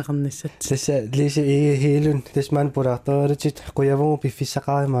тусангақарниссат тасса лиси иилун тасман пулаарторалутит қуявугу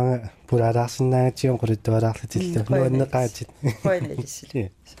пиффиссақаримаага пулаалаарсинаагатсиун қулуттуалаарлутиллу нуаннеқаатит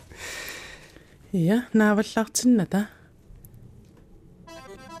қойналисси я нааваллаартинната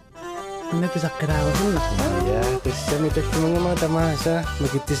написаққилаагунна я тассами таллумангама тамааса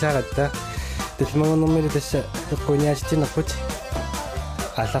макиттисааратта таллумангорнэрмили тасса эққуниааситинерпут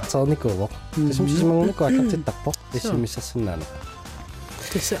ааллартерникууво тасмисимангорнику ааллартиттарпо тассимиссерсинаана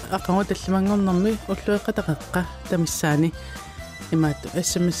тасса аққагу таллумангорнэрми уллуэққатақеққа тамиссаани имаатту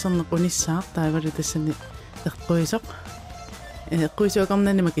ассамиссернеқуниссаар таавалу тассани эққуисоқ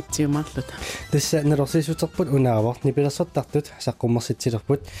эққуисуақарнани макитсиумаарлута тасса налорсисутерпут унаавар нипилерсортартут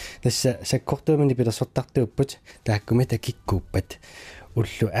саққуммерситсилерпут тасса саккортуумани нипилерсортартууппут тааккуми такиккууппат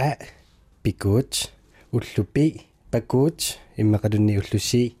уллу а пикуут уллу пи пакуут иммақалунни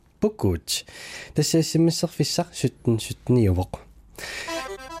уллуси пукуут тасса иссиммиссерфиссар суттниувоқ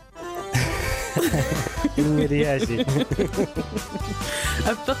ингилиаси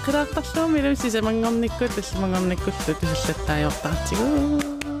аппеққилаартарлуumi илу сисамангорникку талламангорниккуллу тусаллаттаажортаартигу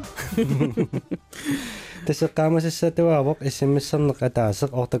тасеққаамасассатуаавоқ иссиммиссернеқ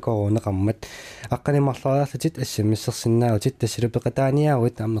атаасеқ ортакоруунеқармат аққанимарлуариарлутит ассиммиссерсиннаавутит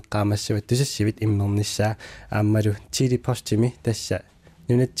тассилупеқатааниаавут аммеққаамассуат тусассивит иммерниссаа ааммалу тилипостими тасса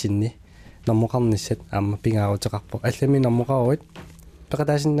нунатсинни нормоқарниссат аама пингаарутеқарпо аллами нормоқаруит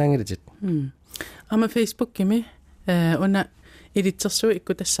пеқатаасиннаангилатит ама фейсбуккими уна илитсерсуи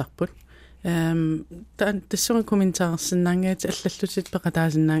иккутассарпут таан тассури комментаарсиннаангаати аллаллутит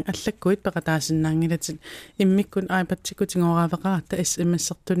пеқатаасиннаан аллаккуит пеқатаасиннаангилатит иммиккун айпатсикку тингооraавеқарта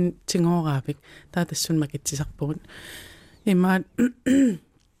смссертун тингооraавик таа тассун макитсисарпугут имаат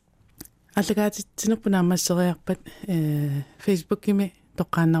аллагаатитсинерпуна аммассериарпат фейсбуккими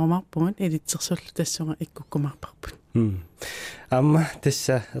тоққааннарумарпугут илитсерсуллу тассунга иккуккумарпарпут амма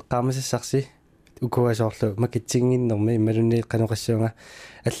тасса эққаамасассарси укуасоорлу макитсингиннэрми ималунни каноқассуунга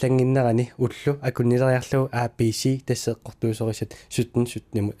аллангиннерани уллу акуннилериарлу ABC тассеққортуусорисат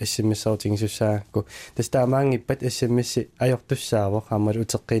сутниму смсаутингиссаакку тастаамаангиппат смсси аёртуссаавоқ аамалу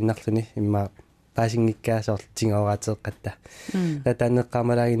утеққииннарлуни имма паасингиккаасоор тингооraатеққатта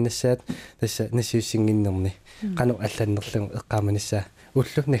татаанеққамалаагиннассаат тасса насиуссингиннерни кану алланнерлугу эққааманиссаа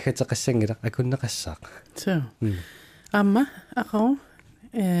уллу нахатеқассангила акуннеқассаақ so амма ақау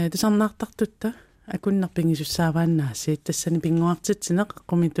тусарнаартартутта акуннерпингисуссаавааннаасиит тассани пингуартитсинеқ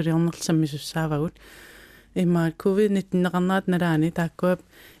қумитулиорнерлсаммисуссаавагут имаат covid-19 неқарнаат налаани тааккуап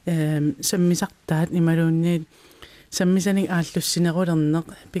саммисартаат ималуунниит саммисаник ааллуссинерулернеқ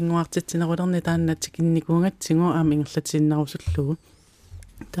пингуартитсинерулерни тааннатикинникуунгатсигу аама ингерлатииннарусуллугу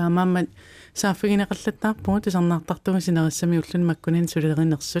таамааммат сааффигинеқаллаттаарпугу тусарнаартартугу синериссами уллун маккунин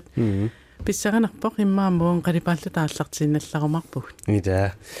сулеринерсут писсаганарпоқ иммаамуун қалипааллу тааллартиинналларумарпуг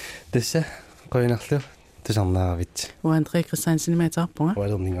ида тасса qoinarlu тусарнааравит уандре кристиансин метаарпунга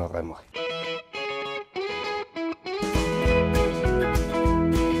уалернингорамаа